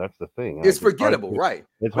forgettable. That's the thing. It's forgettable, right?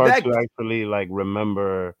 It's hard to actually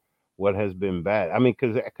remember what has been bad. I mean,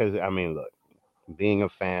 because I mean, look, being a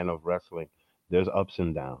fan of wrestling, there's ups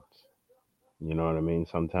and downs. You know what I mean?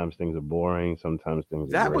 Sometimes things are boring. Sometimes things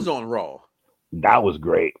are That great. was on Raw. That was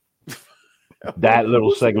great. That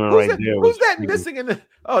little segment right there. Who's that missing in the?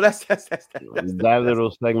 Oh, that's that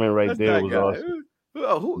little segment right there was awesome.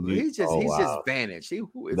 Oh, he's just vanished.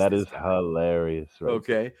 Who is that? This is guy? Hilarious. Right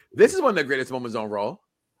Okay, there. This is one of the greatest moments on Raw.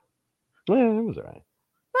 Yeah, it was all right.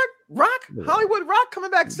 Rock, Hollywood Rock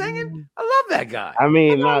coming back singing. I love that guy. I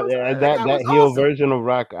mean, that heel awesome. Version of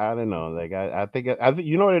Rock. I don't know. Like I think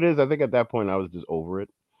you know what it is. I think at that point I was just over it.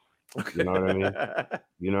 You know what I mean?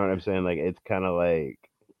 You know what I'm saying? Like it's kind of like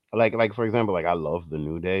for example, like I love the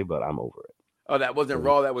New Day, but I'm over it. Oh, that wasn't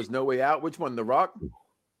Raw. That was No Way Out. Which one? The Rock.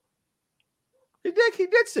 He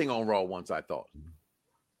did sing on Raw once. I thought.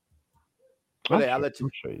 But I'll let you.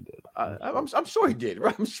 I'm sure he did. I'm sure he did.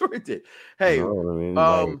 Right? I'm sure he did. Hey, you know what I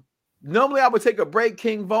mean? Normally I would take a break,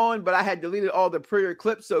 King Vaughn, but I had deleted all the prior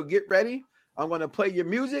clips, so get ready. I'm going to play your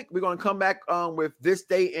music. We're going to come back with This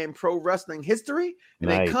Day in Pro Wrestling History, and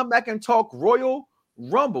then come back and talk Royal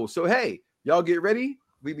Rumble. So, hey, y'all get ready.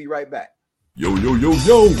 We'll be right back. Yo,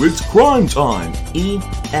 it's crime time.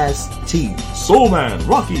 EST. Soul Man,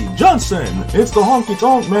 Rocky Johnson. It's the Honky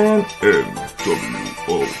Tonk Man,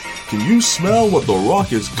 NWO. Can you smell what The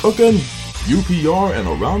Rock is cooking? UPR and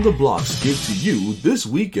Around the Blocks give to you This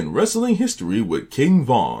Week in Wrestling History with King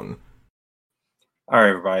Vaughn. All right,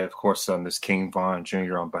 everybody. Of course, this is King Vaughn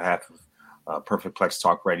Jr. on behalf of Perfect Plex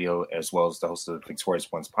Talk Radio, as well as the host of the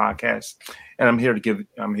Victorious Ones podcast. And I'm here to give you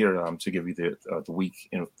the week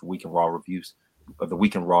in Raw reviews, the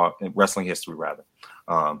week in Raw in wrestling history, rather.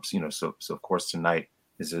 So of course tonight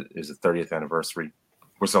is the 30th anniversary.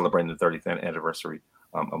 We're celebrating the 30th anniversary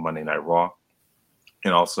of Monday Night Raw.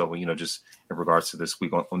 And also, just in regards to this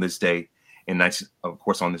week, on this day in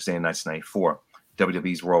 1994,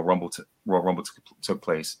 WWE's Royal Rumble took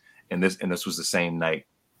place, and this was the same night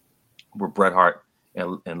where Bret Hart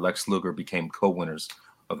and Lex Luger became co-winners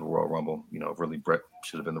of the Royal Rumble. Really, Bret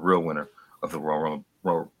should have been the real winner of the Royal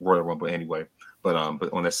Rumble anyway. But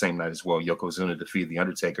on that same night as well, Yokozuna defeated The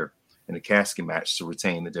Undertaker in a casket match to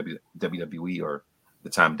retain the WWE, or the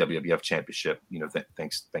time WWF Championship.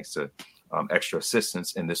 Thanks to extra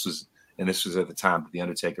assistance, and this was at the time that The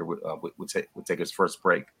Undertaker would take his first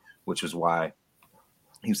break, which was why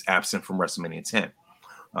he was absent from WrestleMania 10.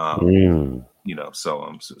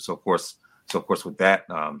 So of course with that,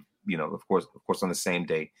 of course on the same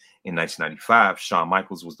day in 1995, Shawn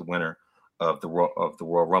Michaels was the winner of the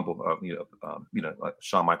Royal Rumble.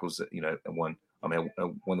 Shawn Michaels won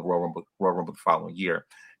the Royal Rumble the following year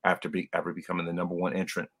after becoming the number one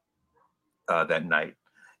entrant that night.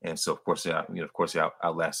 And so, of course,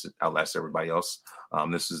 outlasted everybody else.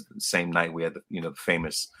 This is the same night we had the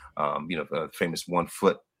famous 1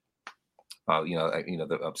 foot,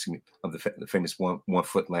 the famous 1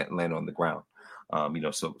 foot land on the ground.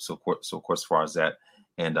 So of course, as far as that,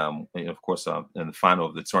 and of course, in the final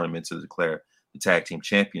of the tournament to declare the tag team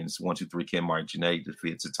champions, 1, 2, 3 Kid, Marty Jannetty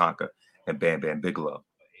defeated Tatanka and Bam Bam Bigelow,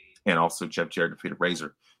 and also Jeff Jarrett defeated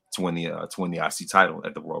Razor to win the IC title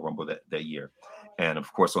at the Royal Rumble that year. And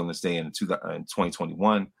of course, on this day in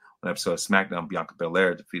 2021, an episode of SmackDown, Bianca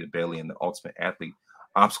Belair defeated Bayley in the Ultimate Athlete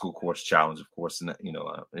Obstacle Course Challenge. Of course, and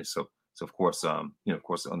so of course, on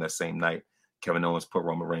that same night, Kevin Owens put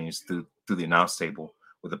Roman Reigns through the announce table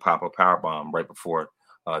with a pop-up powerbomb right before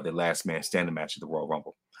the last man standing match at the Royal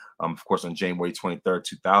Rumble. Of course, on January 23rd,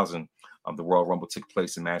 2000, the Royal Rumble took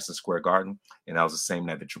place in Madison Square Garden, and that was the same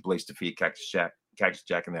night that Triple H defeated Cactus Jack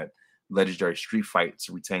in that legendary street fight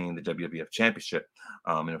to retain the WWF Championship.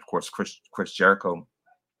 And of course, Chris Jericho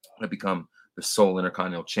had become the sole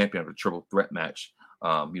Intercontinental Champion of the Triple Threat match,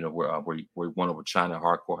 where he won over China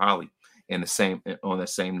Hardcore Holly. And on that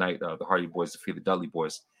same night, the Hardy Boys defeated the Dudley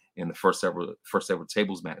Boys in the first ever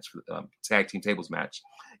tables match, tag team tables match.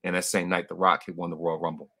 And that same night, The Rock had won the Royal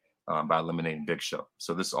Rumble by eliminating Big Show.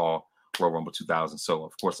 So this is all Royal Rumble 2000. So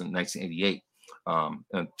of course, in 1988, on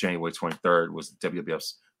January 23rd, was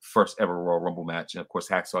WWF's first ever Royal Rumble match. And of course,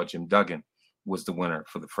 Hacksaw Jim Duggan was the winner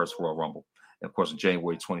for the first Royal Rumble. And of course, on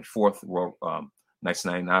January 24th,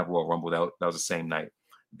 1999 Royal Rumble, that was the same night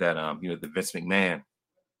that the Vince McMahon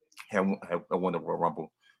had won the Royal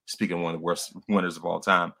Rumble. Speaking of one of the worst winners of all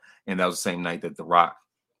time, and that was the same night that The Rock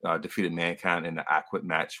defeated Mankind in the I Quit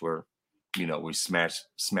match, where we smashed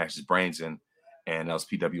his brains in, and that was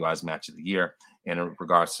PWI's match of the year. And in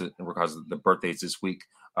regards to the birthdays this week,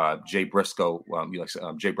 Jay Briscoe would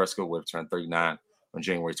have turned 39 on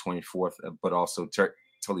January 24th, but also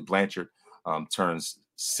Tully Blanchard turns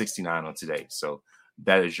 69 on today. So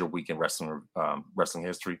that is your weekend wrestling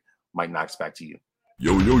history. Mike Knoxxx, back to you.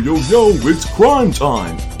 Yo, it's crime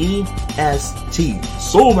time. EST.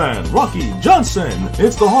 Soul Man, Rocky Johnson.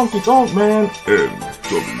 It's the Honky Tonk Man.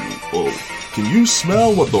 NWO. Can you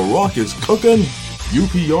smell what The Rock is cooking?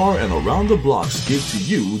 UPR and Around the Blocks give to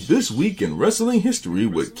you This Week in Wrestling History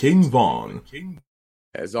with King Von.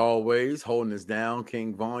 As always, holding us down,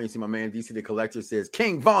 King Von. You see my man DC the Collector says,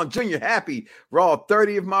 King Von Jr. happy Raw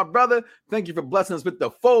 30th, my brother. Thank you for blessing us with the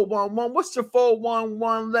 411. What's your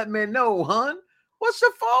 411? Let me know, hun. What's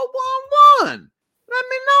your 411? Let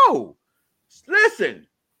me know. Listen,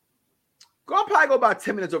 I'll probably go about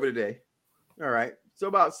 10 minutes over today. All right. So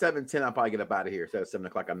about 7:10, I'll probably get up out of here. Instead of 7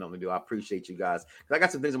 o'clock, I normally do. I appreciate you guys. I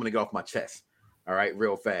got some things I'm going to get off my chest. All right.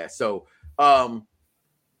 Real fast. So,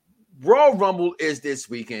 Royal Rumble is this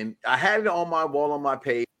weekend. I had it on my wall on my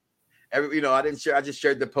page. I didn't share. I just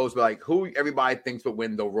shared the post, but like who everybody thinks would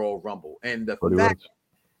win the Royal Rumble, and the Cody fact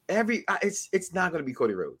Rhodes. It's not going to be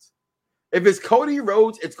Cody Rhodes. If it's Cody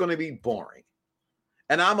Rhodes, it's going to be boring.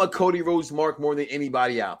 And I'm a Cody Rhodes mark more than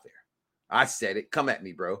anybody out there. I said it. Come at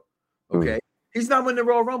me, bro. Okay, he's not winning the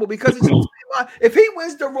Royal Rumble because if he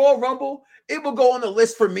wins the Royal Rumble, it will go on the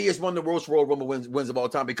list for me as one of the worst Royal Rumble wins of all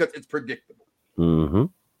time because it's predictable. Mm-hmm.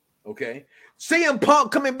 Okay. CM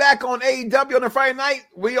Punk coming back on AEW on a Friday night.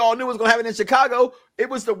 We all knew it was going to happen in Chicago. It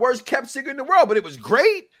was the worst kept secret in the world, but it was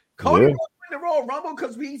great. Cody won the Royal Rumble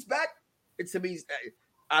because he's back. It's to me,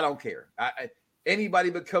 I don't care. Anybody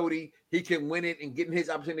but Cody, he can win it and get his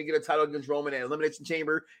opportunity to get a title against Roman at Elimination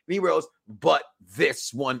Chamber, anywhere else, but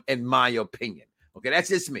this one, in my opinion. Okay, that's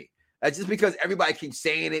just me. That's just because everybody keeps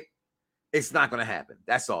saying it. It's not going to happen.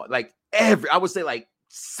 That's all. I would say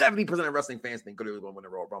 70% of wrestling fans think Cody was going to win the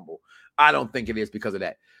Royal Rumble. I don't think it is because of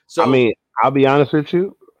that. So, I mean, I'll be honest with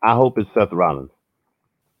you. I hope it's Seth Rollins.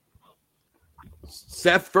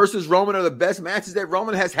 Seth versus Roman are the best matches that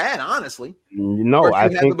Roman has had, honestly. No, I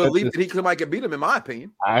think believe that somebody could beat him, in my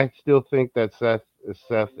opinion. I still think that Seth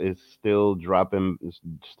is still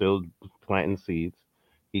still planting seeds.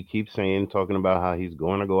 He keeps talking about how he's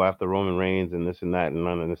going to go after Roman Reigns and this and that and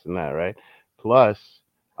none of this and that, right? Plus,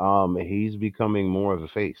 he's becoming more of a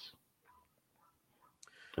face.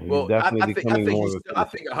 I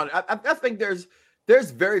think there's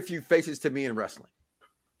very few faces to me in wrestling.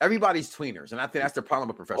 Everybody's tweeners, and I think that's the problem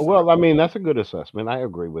with professional. Well, I mean, that's a good assessment. I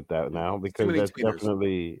agree with that now because that's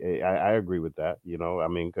definitely. I agree with that.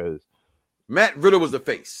 Because Matt Riddle was the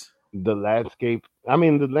face. The landscape. I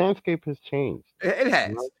mean, the landscape has changed. It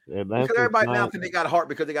has. Because everybody now think they got a heart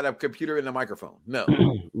because they got a computer and a microphone. No.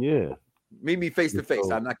 Yeah. Meet me face to face.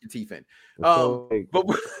 I'll knock your teeth in. But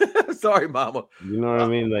sorry, Mama. You know what I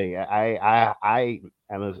mean?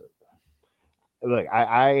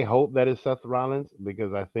 I hope that it's Seth Rollins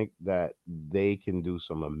because I think that they can do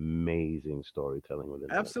some amazing storytelling with it.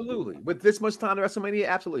 Absolutely. With this much time to WrestleMania,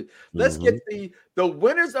 absolutely. Let's get the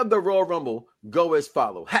winners of the Royal Rumble go as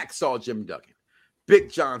follow. Hacksaw Jim Duggan, Big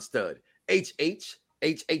John Studd, HH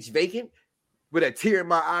Vacant, with a tear in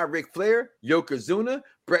my eye, Ric Flair, Yokozuna,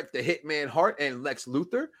 Bret the Hitman Hart, and Lex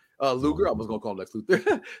Luger. I was going to call him Lex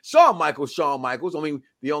Luthor. Shawn Michaels,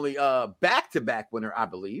 the only back-to-back winner, I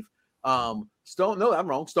believe. I'm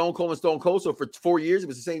wrong. Stone Cold and Stone Cold. So for 4 years, it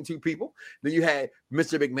was the same two people. Then you had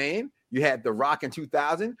Mr. McMahon. You had The Rock in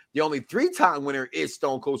 2000. The only 3-time winner is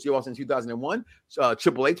Stone Cold Steve Austin in 2001.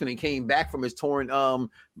 Triple H when he came back from his torn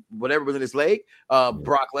whatever was in his leg.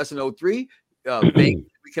 Brock Lesnar in 03.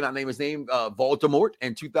 We cannot name his name. Voldemort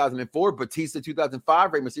in 2004. Batista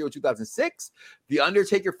 2005. Rey Mysterio 2006. The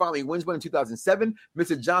Undertaker finally wins one in 2007.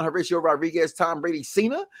 Mr. John Horatio Rodriguez, Tom Brady,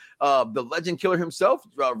 Cena. The Legend Killer himself,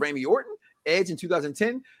 Randy Orton. Edge in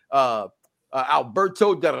 2010.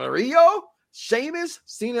 Alberto Del Rio. Sheamus.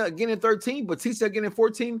 Cena again in 13. Batista again in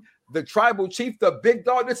 14. The Tribal Chief, the Big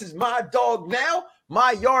Dog. This is my dog now.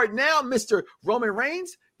 My yard now, Mr. Roman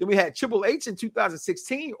Reigns. Then we had Triple H in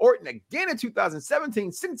 2016, Orton again in 2017,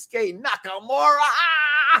 Shinsuke Nakamura,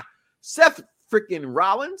 Seth freaking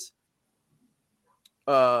Rollins,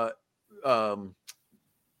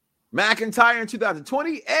 McIntyre in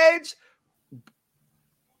 2020, Edge,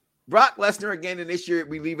 Brock Lesnar again, and this year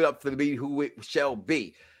we leave it up for the be who it shall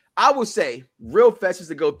be. I will say, real fast just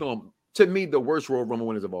to go through them, to me, the worst Royal Rumble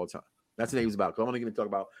winners of all time. That's what he was about. Because I want to talk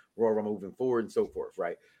about Royal Rumble moving forward and so forth,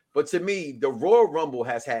 right? But to me, the Royal Rumble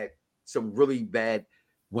has had some really bad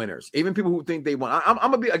winners. Even people who think they won. I'm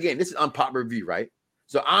going to be, again, this is unpopular review, right?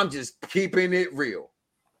 So I'm just keeping it real.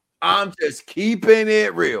 When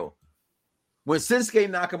Shinsuke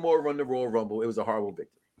Nakamura won the Royal Rumble, it was a horrible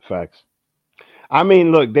victory. Facts. I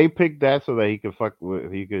mean, look, they picked that so that he could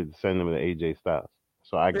send them to AJ Styles.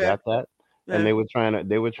 So I got that. Yeah. And they were trying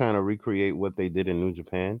to recreate what they did in New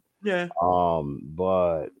Japan. Yeah.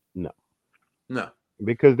 But no.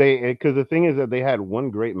 Because the thing is that they had one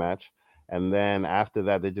great match, and then after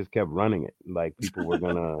that they just kept running it. Like people were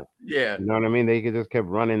gonna, yeah, you know what I mean? They just kept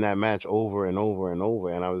running that match over and over and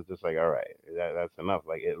over, and I was just like, all right, that's enough.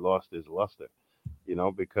 Like it lost its luster, you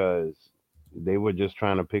know, because they were just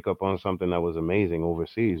trying to pick up on something that was amazing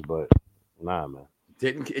overseas, but nah, man,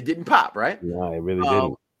 it didn't pop, right? Nah, it really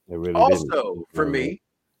didn't. It really also, didn't. for me,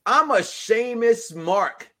 I'm a Sheamus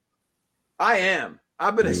mark. I am.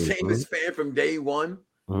 I've been a Sheamus fan from day one.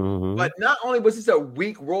 But not only was this a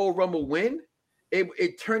weak Royal Rumble win,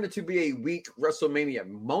 it turned into be a weak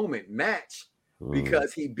WrestleMania match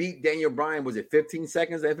because he beat Daniel Bryan. Was it 15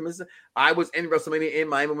 seconds after? I was in WrestleMania in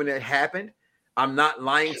Miami when that happened. I'm not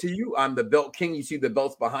lying to you. I'm the belt king. You see the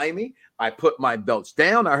belts behind me. I put my belts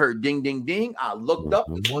down. I heard ding, ding, ding. I looked up.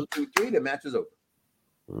 1, 2, 3. The match is over.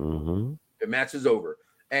 The match is over.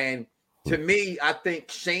 And to me, I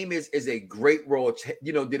think Sheamus is a great role.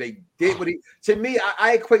 You know, did what he. To me,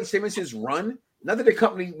 I equate Sheamus's run. Not that the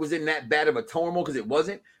company was in that bad of a turmoil because it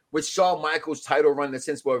wasn't. With Shawn Michaels' title run, in the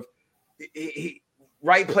sense of he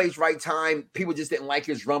right place, right time. People just didn't like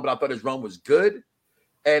his run, but I thought his run was good.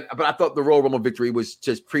 But I thought the Royal Rumble victory was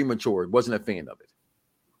just premature. Wasn't a fan of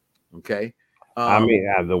it. Okay. I mean,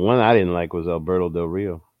 the one I didn't like was Alberto Del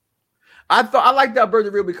Rio. I liked Alberto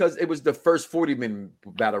Del Rio because it was the first 40-minute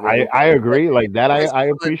battle royal. I agree. Like that, I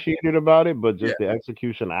appreciated about it, but just the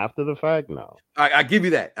execution after the fact, no. I give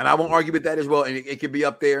you that, and I won't argue with that as well. And it could be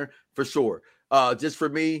up there for sure. Just for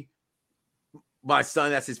me, my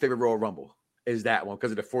son, that's his favorite Royal Rumble. Is that one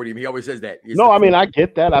because of the 40? He always says that. No, I mean I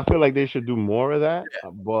get that. I feel like they should do more of that,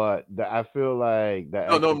 but I feel like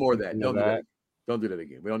that. No more of that. Don't do that. Don't do that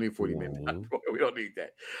again. We don't need 40 minutes. We don't need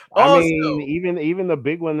that. I mean, even the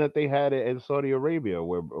big one that they had in Saudi Arabia,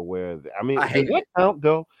 where I mean, does that count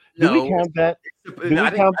though? Do we count that? Do we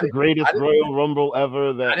count the greatest Royal Rumble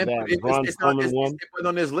ever that Braun Strowman won? It was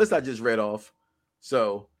on this list I just read off.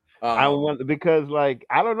 So I want because like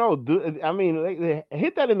I don't know. I mean,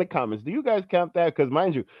 hit that in the comments. Do you guys count that? Because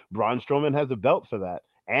mind you, Braun Strowman has a belt for that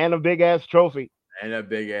and a big ass trophy. And a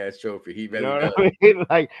big ass trophy. He really does. I mean?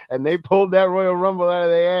 Like, and they pulled that Royal Rumble out of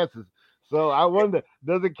their asses. So I wonder,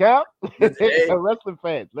 does it count? Wrestling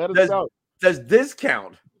fans, let us know. Does this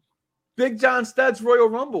count? Big John Studd's Royal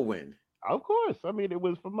Rumble win. Of course. I mean, it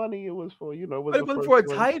was for money. It was for, it wasn't for a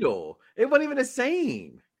title. It wasn't even the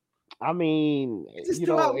same. I mean, he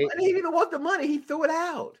didn't even want the money. He threw it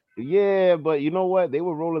out. Yeah, but you know what? They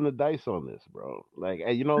were rolling the dice on this, bro. Like,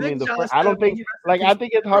 you know what I mean? I don't think, I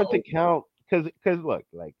think it's hard to count. Because look,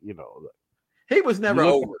 he was never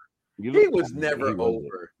over. He was never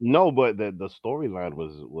over. No, but the storyline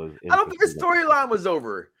was. I don't think the storyline was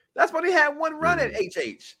over. That's why they had one run at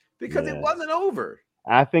HH because it wasn't over.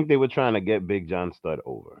 I think they were trying to get Big John Studd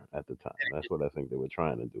over at the time. That's what I think they were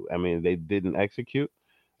trying to do. I mean, they didn't execute.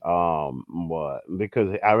 But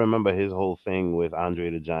because I remember his whole thing with Andre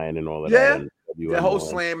the Giant and all of that. The whole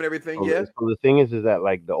slam and everything. So the thing is that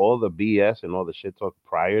like all the BS and all the shit talk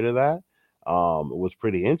prior to that. Was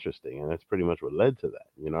pretty interesting, and that's pretty much what led to that.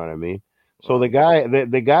 You know what I mean? So the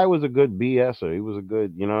guy was a good BSer. He was a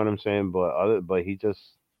good, you know what I'm saying? But he just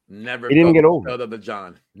he didn't get over the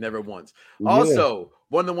John, never once. Also,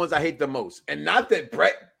 one of the ones I hate the most, and not that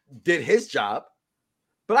Brett did his job,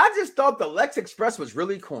 but I just thought the Lex Express was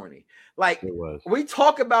really corny. Like we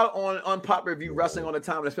talk about on Pop Review Wrestling all the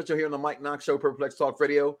time, especially here on the Mike Knoxxx Show, Perfect Plex Talk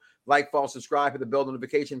Radio. Like, follow, subscribe, hit the bell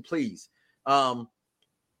notification, please.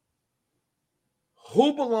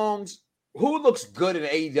 Who looks good in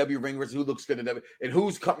AEW ring versus who looks good in WWE, and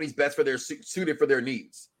whose company's best for their suited for their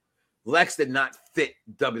needs? Lex did not fit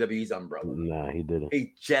WWE's umbrella. Nah, he didn't.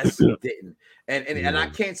 He just didn't. And I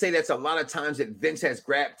can't say that's a lot of times that Vince has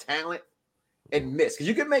grabbed talent and missed. Because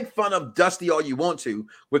you can make fun of Dusty all you want to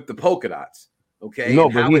with the polka dots. Okay. No,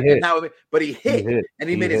 but he hit. And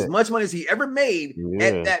he made as much money as he ever made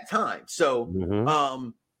at that time.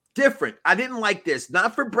 So different. I didn't like this.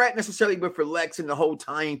 Not for Brett necessarily, but for Lex and the whole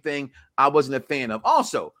tying thing, I wasn't a fan of.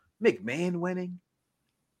 Also, McMahon winning,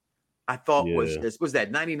 I thought was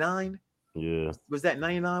that 99? Yeah. Was that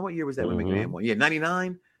 99? What year was that when McMahon won? Yeah,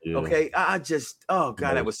 99. Yeah. Okay. I just,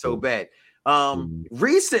 that was so bad.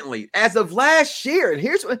 Recently, as of last year,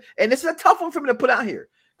 and this is a tough one for me to put out here.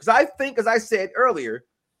 Because I think, as I said earlier,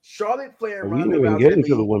 Charlotte Flair and Ronda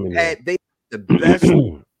Rousey had the best.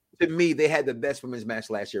 To me, they had the best women's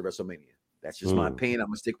match last year at WrestleMania. That's just my opinion. I'm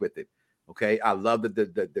gonna stick with it. Okay, I love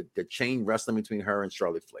the chain wrestling between her and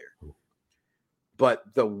Charlotte Flair, but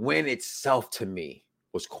the win itself to me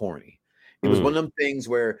was corny. It was one of them things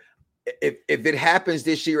where if it happens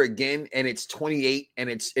this year again and it's 28 and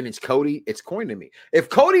it's Cody, it's corny to me. If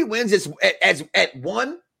Cody wins at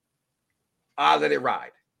 1, I'll let it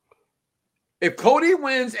ride. If Cody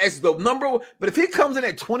wins as the number one, but if he comes in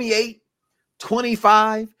at 28,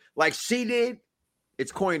 25, like she did,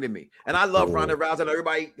 it's corny to me. And I love Ronda Rousey. I know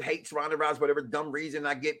everybody hates Ronda Rousey, whatever dumb reason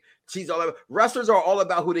I get. She's all about. Wrestlers are all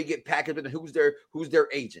about who they get packaged and who's their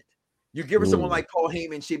agent. You give her someone like Paul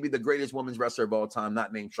Heyman, she'd be the greatest women's wrestler of all time,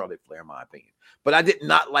 not named Charlotte Flair, in my opinion. But I did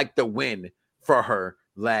not like the win for her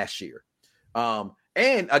last year.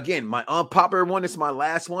 And again, my unpopular one is my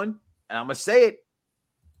last one, and I'm gonna say it.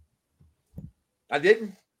 I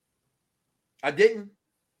didn't.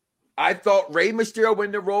 I thought Rey Mysterio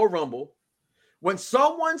win the Royal Rumble. When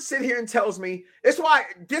someone sit here and tells me, this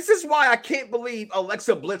is why I can't believe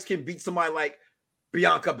Alexa Bliss can beat somebody like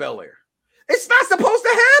Bianca Belair. It's not supposed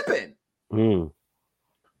to happen.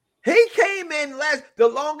 He came in the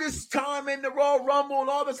longest time in the Royal Rumble and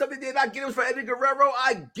all the stuff they did. I get it for Eddie Guerrero.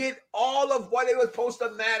 I get all of what it was supposed to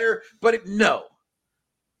matter, but no.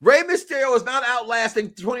 Rey Mysterio is not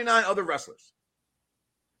outlasting 29 other wrestlers.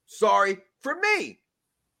 Sorry for me.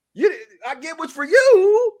 I get what's for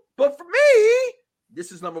you, but for me,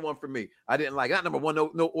 this is number one for me. I didn't like not number one,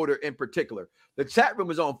 no order in particular. The chat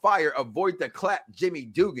room is on fire. Avoid the clap, Jimmy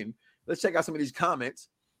Dugan. Let's check out some of these comments.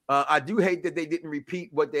 I do hate that they didn't repeat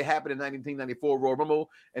what they happened in 1994 Royal Rumble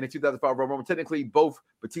and the 2005 Royal Rumble. Technically, both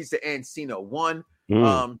Batista and Cena won.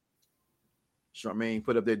 Charmaine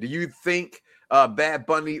put up there. Do you think Bad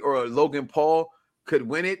Bunny or Logan Paul could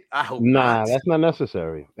win it? I hope not. That's not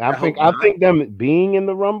necessary. I think them being in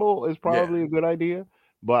the Rumble is probably a good idea,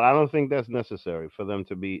 but I don't think that's necessary for them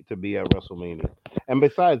to be at WrestleMania. And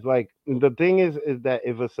besides, like the thing is that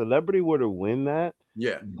if a celebrity were to win that,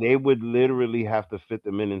 they would literally have to fit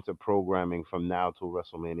them into programming from now till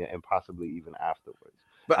WrestleMania and possibly even afterwards.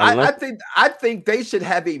 But I think they should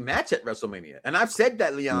have a match at WrestleMania, and I've said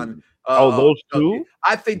that, Leon. Those two?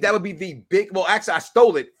 I think that would be the big. Well, actually, I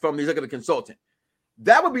stole it from the executive consultant.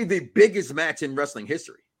 That would be the biggest match in wrestling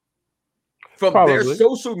history. From their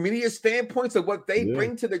social media standpoints of what they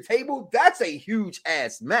bring to the table, that's a huge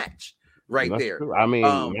ass match that's there. True. I mean,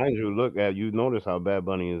 mind you, notice how Bad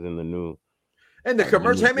Bunny is in the new. And the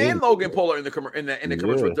commercial, him and Logan Paul are in the commercial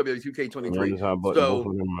with WWE2K23.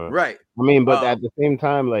 So, right. I mean, but at the same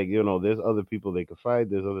time, like, there's other people they could fight.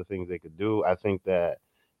 There's other things they could do. I think that,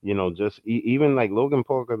 just even like Logan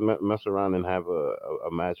Paul could mess around and have a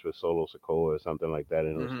match with Solo Sikoa or something like that,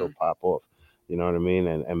 and it'll still pop off. You know what I mean?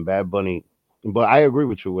 And Bad Bunny. But I agree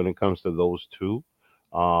with you when it comes to those two.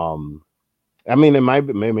 I mean,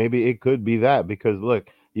 maybe it could be that because look,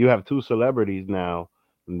 you have two celebrities now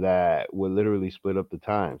that will literally split up the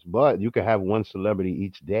times, but you could have one celebrity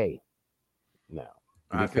each day now.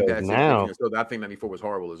 I think that's now. So I think 94 was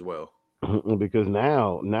horrible as well. Because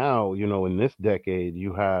now, in this decade,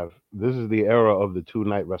 this is the era of the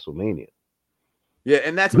 2-night WrestleMania. Yeah,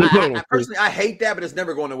 and that's I personally I hate that, but it's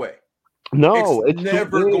never going away. No, it's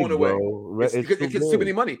never going away. It gets too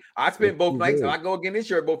many money. I spent both nights, and I go again this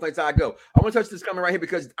year. Both nights I go. I want to touch this comment right here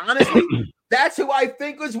because honestly, that's who I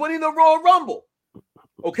think was winning the Royal Rumble.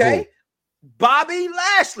 Okay, Bobby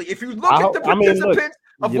Lashley. If you look at the participants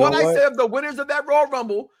of what I said of the winners of that Royal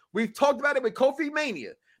Rumble, we've talked about it with Kofi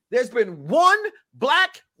Mania. There's been one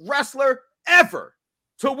black wrestler ever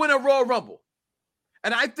to win a Royal Rumble,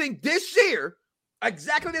 and I think this year.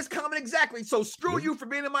 Exactly this comment, exactly. So screw you for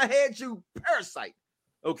being in my head, you parasite.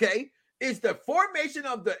 Okay, it's the formation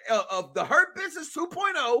of the Hurt Business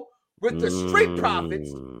 2.0 with the Street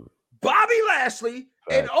Profits, Bobby Lashley,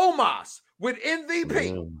 and Omos with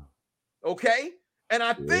MVP. Okay, and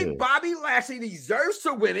I think Bobby Lashley deserves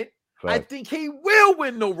to win it. I think he will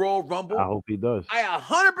win the Royal Rumble. I hope he does. I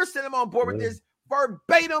 100% am on board with this.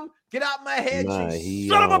 Verbatim, get out my head, you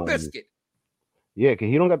son of a biscuit. Yeah, because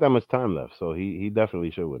he don't got that much time left, so he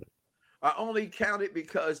definitely should win it. I only counted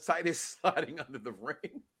because Titus sliding under the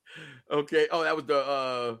ring. Okay. Oh, that was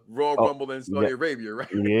the Royal Rumble in Saudi Arabia, right?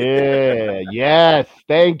 Yeah. Yes.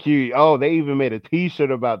 Thank you. Oh, they even made a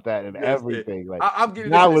T-shirt about that and everything. Like I'm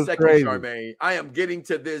getting to this in a second, crazy. Charmaine. I am getting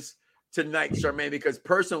to this tonight, Charmaine, because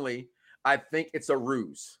personally, I think it's a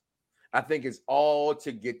ruse. I think it's all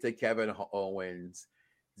to get to Kevin Owens.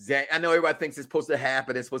 I know everybody thinks it's supposed to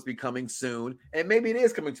happen. It's supposed to be coming soon. And maybe it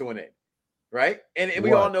is coming to an end, right? And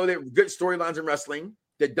we all know that good storylines in wrestling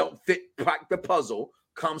that don't fit the puzzle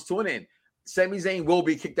comes to an end. Sami Zayn will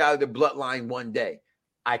be kicked out of the bloodline one day.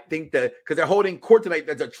 I think that because they're holding court tonight.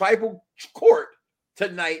 There's a tribal court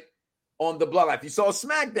tonight on the bloodline. If you saw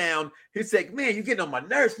SmackDown, he's like, man, you're getting on my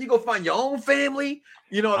nerves. You go find your own family,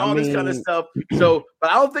 and all this kind of stuff. So, but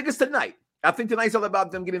I don't think it's tonight. I think tonight's all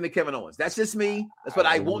about them getting to Kevin Owens. That's just me. That's what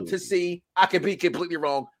I want to see. I could be completely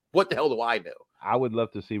wrong. What the hell do I know? I would love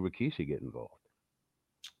to see Rikishi get involved.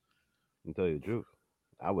 I'll tell you the truth.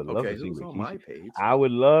 I would love to see Rikishi. On my page? I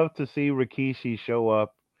would love to see Rikishi show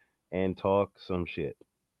up and talk some shit.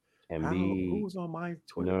 And who's on my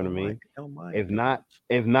Twitter? You know what I mean? If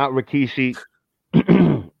page? not Rikishi,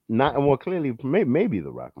 clearly maybe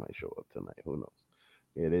The Rock might show up tonight. Who knows?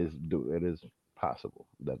 It is possible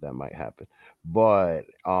that might happen. But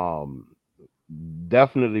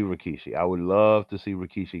definitely Rikishi. I would love to see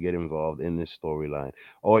Rikishi get involved in this storyline,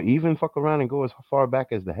 or even fuck around and go as far back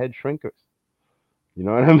as the Head Shrinkers. You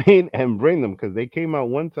know what I mean? And bring them, because they came out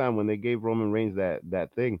one time when they gave Roman Reigns that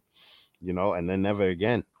thing, and then never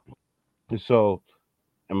again. So,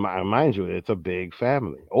 mind you, it's a big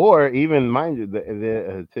family. Or even, mind you,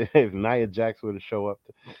 if Nia Jax were to show up,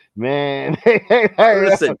 man.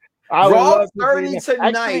 Listen, Raw 30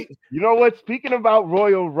 tonight. Actually, you know what? Speaking about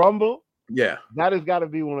Royal Rumble, yeah, that has got to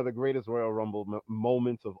be one of the greatest Royal Rumble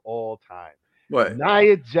moments of all time. What?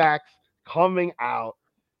 Nia Jax coming out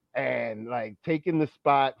and like taking the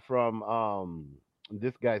spot from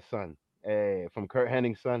this guy's son, from Kurt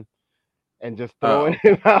Hennig's son, and just throwing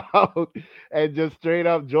him out and just straight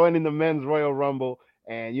up joining the men's Royal Rumble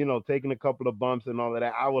and taking a couple of bumps and all of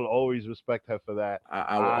that. I will always respect her for that.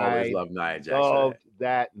 I will always love Nia Jax. Loved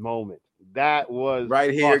that moment. That was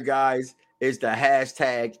right here, guys. Is the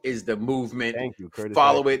hashtag, is the movement. Thank you, Curtis.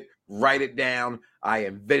 Follow it, write it down. I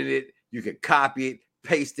invented it. You can copy it,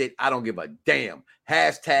 paste it. I don't give a damn.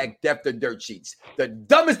 Hashtag Death to Dirt Sheets. The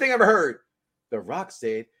dumbest thing I ever heard. The Rock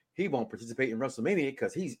said he won't participate in WrestleMania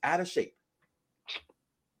because he's out of shape.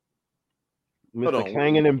 Mr.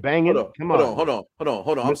 Clanging and banging. Come on. Hold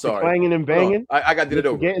on. I'm sorry. Clanging and banging. I got to do it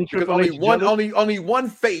over. Because only one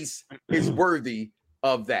face is worthy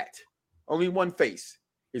of that. Only one face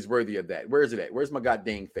is worthy of that. Where is it at? Where's my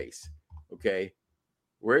goddamn face? Okay.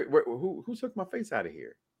 Who took my face out of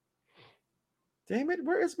here? Damn it.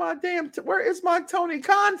 Where is my Tony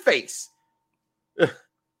Khan face?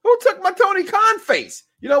 Who took my Tony Khan face?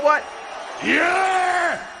 You know what?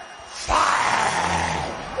 Yeah! What?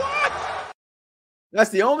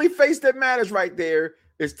 That's the only face that matters right there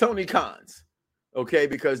is Tony Khan's. Okay,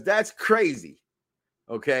 because that's crazy.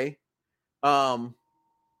 Okay. You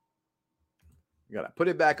gotta put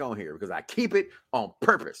it back on here because I keep it on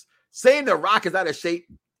purpose. Saying The Rock is out of shape,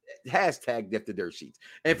 hashtag Death to Dirt Sheets.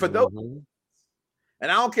 And for those,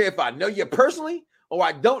 and I don't care if I know you personally or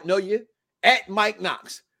I don't know you, at Mike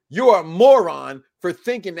Knoxxx, you're a moron for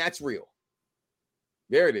thinking that's real.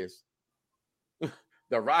 There it is.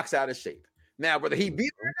 The Rock's out of shape. Now, whether he beat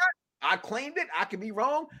it or not, I claimed it. I could be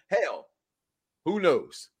wrong. Hell, who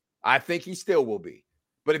knows? I think he still will be.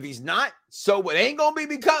 But if he's not, so it ain't gonna be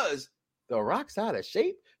because The Rock's out of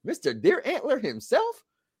shape. Mr. Deer Antler himself.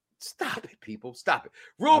 Stop it, people. Stop it.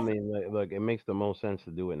 I mean, look, it makes the most sense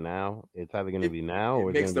to do it now. It's either going to be now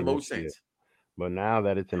or it makes the most sense. But now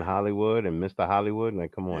that it's in Hollywood and Mr. Hollywood,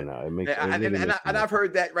 like, come on now. It makes and I've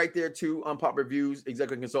heard that right there too on Pop Reviews,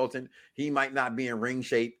 executive consultant. He might not be in ring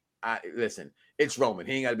shape. Listen, it's Roman.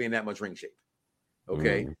 He ain't got to be in that much ring shape.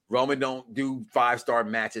 Okay. Roman don't do 5-star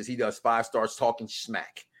matches. He does 5 stars talking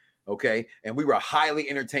smack. Okay. And we were highly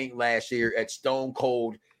entertained last year at Stone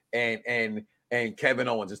Cold and Kevin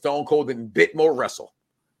Owens. And Stone Cold didn't bit more wrestle.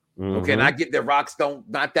 Okay. And I get that Rock's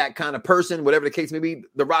not that kind of person, whatever the case may be.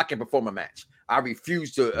 The Rock can perform a match. I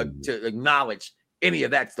refuse to acknowledge any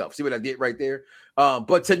of that stuff. See what I did right there?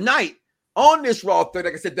 But tonight on this Raw 30,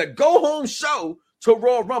 like I said, the go home show to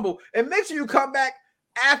Royal Rumble, and make sure you come back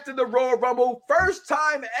after the Royal Rumble. First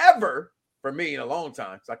time ever for me in a long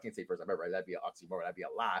time. So I can't say first time ever. Right? That'd be an oxymoron. That'd be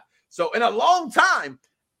a lie. So in a long time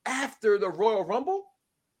after the Royal Rumble,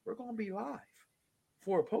 we're going to be live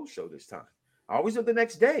for a post show this time. I always do it the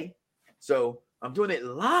next day. So I'm doing it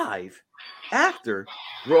live after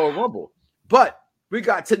Royal Rumble. But we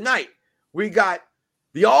got tonight, we got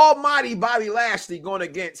the almighty Bobby Lashley going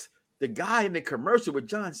against the guy in the commercial with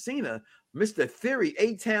John Cena, Mr. Theory,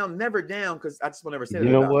 A-Town, never down, because I just want to never say that.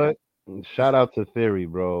 You know what? Shout out to Theory,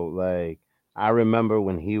 bro. Like, I remember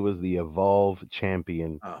when he was the Evolve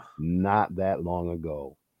champion not that long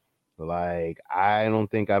ago. Like, I don't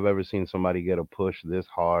think I've ever seen somebody get a push this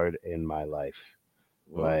hard in my life.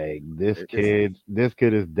 Like, this kid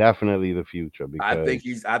is definitely the future. Because, I think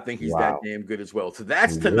he's that damn good as well. So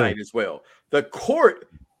that's tonight as well. The court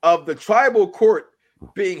of the tribal court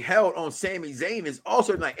being held on Sami Zayn is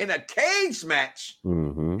also tonight in a cage match.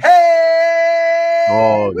 Hey,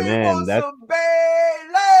 oh man, that's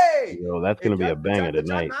Bayley. Yo, that's gonna be a banger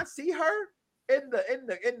tonight. Did y'all not see her in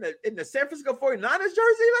the San Francisco 49ers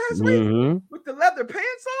jersey last week with the leather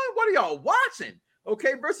pants on? What are y'all watching?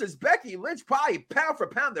 Okay, versus Becky Lynch, probably pound for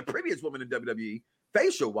pound the prettiest woman in WWE,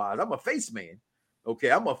 facial wise. I'm a face man. Okay,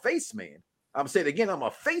 I'm a face man. I'm saying again, I'm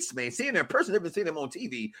a face man. Seeing him in person, never seen him on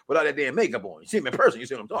TV without that damn makeup on. You see him in person, you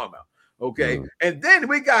see what I'm talking about. Okay. And then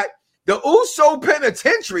we got the Uso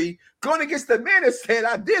Penitentiary going against the man that said,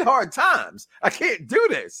 I did hard times. I can't do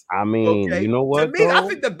this. I mean, you know what? To me, I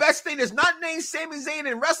think the best thing that's not named Sami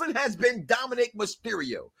Zayn in wrestling has been Dominic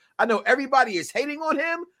Mysterio. I know everybody is hating on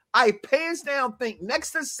him. I hands down think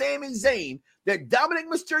next to Sami Zayn that Dominic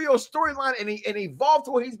Mysterio's storyline and evolved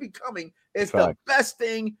to what he's becoming is the best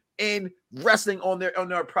thing in wrestling on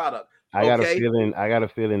their product. I got a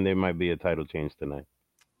feeling there might be a title change tonight.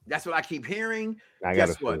 That's what I keep hearing.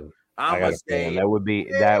 Guess what? I'm gonna say that would be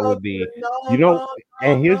you know,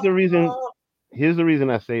 and here's the reason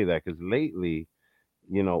I say that, because lately,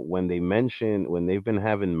 you know, when they've been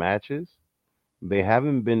having matches, they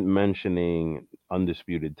haven't been mentioning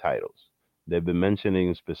undisputed titles. They've been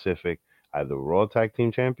mentioning specific either Raw Tag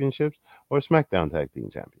Team Championships or SmackDown Tag Team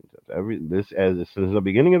Championships. Since the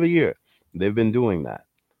beginning of the year, they've been doing that.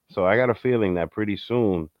 So I got a feeling that pretty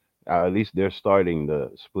soon, at least they're starting the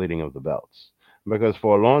splitting of the belts. Because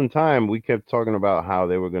for a long time, we kept talking about how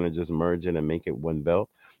they were going to just merge it and make it one belt.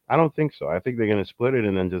 I don't think so. I think they're going to split it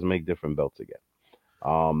and then just make different belts again.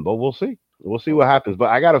 But we'll see. We'll see what happens. But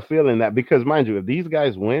I got a feeling that, because mind you, if these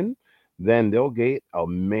guys win, then they'll get a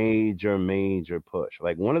major, major push.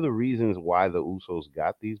 Like, one of the reasons why the Usos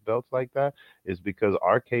got these belts like that is because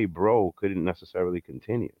RK Bro couldn't necessarily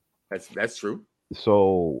continue. That's true.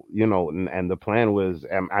 So, you know, and the plan was,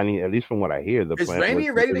 I mean, at least from what I hear, the plan Randy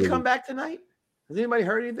ready to come back tonight? Has anybody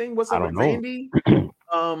heard anything? What's up with Randy?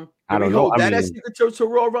 I don't know. That is secret to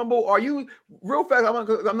Royal Rumble. Are you real fast?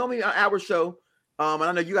 I'm normally an hour show. And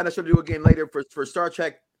I know you got a show to do again later for Star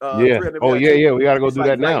Trek. Yeah. Oh yeah. We got to go do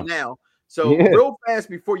that now. So real fast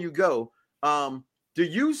before you go, do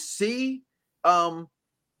you see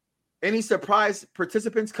any surprise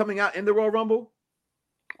participants coming out in the Royal Rumble?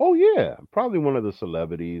 Oh yeah, probably one of the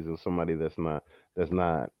celebrities or somebody hasn't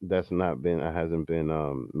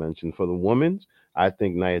been mentioned. For the women's, I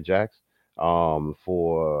think Nia Jax.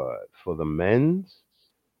 For the men's,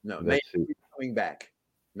 no, Naomi's coming back.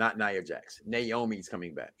 Not Nia Jax. Naomi's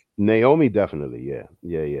coming back. Naomi definitely, yeah.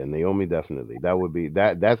 Naomi definitely. That would be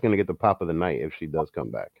that's gonna get the pop of the night if she does come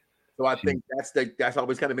back. So I think that's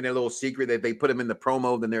always kind of been a little secret that they put them in the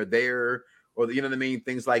promo, then they're there, or you know what I mean,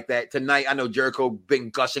 things like that. Tonight, I know Jericho been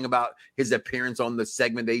gushing about his appearance on the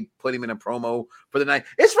segment. They put him in a promo for the night.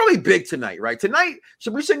 It's really big tonight, right? Tonight,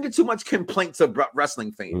 we shouldn't get too much complaints of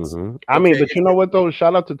wrestling fans. Mm-hmm. I mean, but you know what though?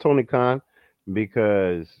 Shout out to Tony Khan,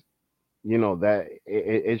 because you know that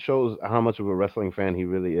it shows how much of a wrestling fan he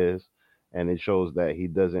really is, and it shows that he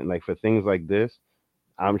doesn't like for things like this.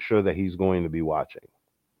 I'm sure that he's going to be watching.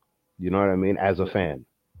 You know what I mean? As a fan,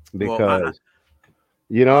 because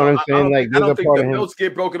you know what I'm saying. I don't think the belts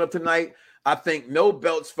get broken up tonight. I think no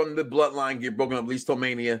belts from the bloodline get broken up. At least till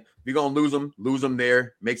Mania, if you're gonna lose them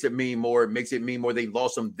there. Makes it mean more. They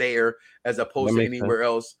lost them there as opposed to anywhere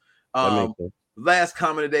else. Last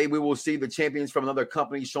comment today, we will see the champions from another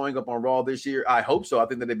company showing up on Raw this year. I hope so. I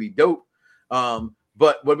think that it'd be dope. But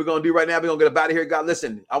what we're going to do right now, we're going to get up out of here. God,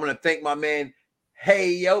 listen, I want to thank my man,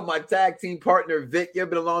 my tag team partner, Vic. It's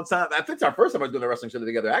been a long time. I think it's our first time we're doing a wrestling show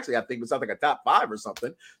together. Actually, I think it sounds like a top 5 or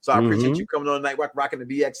something. So I appreciate you coming on tonight, rocking the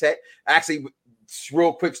BX hat. Actually,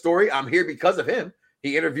 real quick story. I'm here because of him.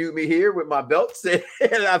 He interviewed me here with my belts, and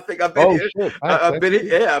I think I've been here. I've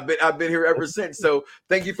been here ever since. So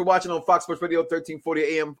thank you for watching on Fox Sports Radio,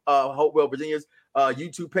 1340 AM, Hopewell, Virginia's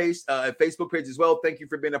YouTube page, Facebook page as well. Thank you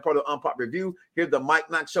for being a part of Unpop Review. Here's the Mike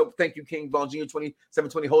Knoxxx Show. Thank you, King Von Jr.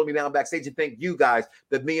 2720, holding me down backstage. And thank you guys,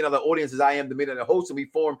 the $1 million audience, as I am the $1 million host, and we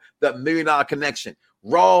form the $1 Million Connection.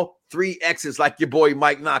 Raw 3X's like your boy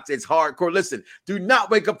Mike Knoxxx. It's hardcore. Listen, do not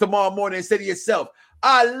wake up tomorrow morning and say to yourself,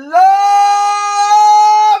 I love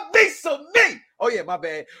me some me. Oh, yeah, my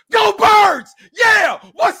bad. Go Birds! Yeah!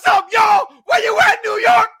 What's up, y'all? Where you at, New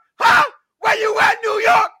York? Huh? Where you at, New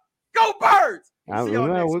York? Go Birds!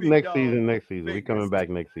 Next season. We're coming back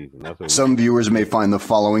next season. That's what Some viewers may find the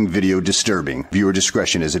following video disturbing. Viewer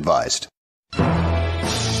discretion is advised. Yeah!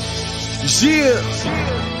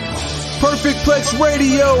 Perfect Plex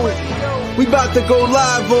Radio. We about to go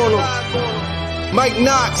live on them. Mike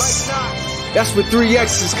Knoxxx. That's with 3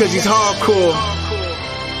 X's because he's hardcore.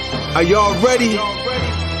 Are y'all ready?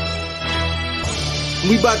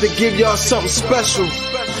 We about to give y'all something special.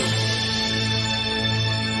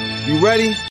 You ready?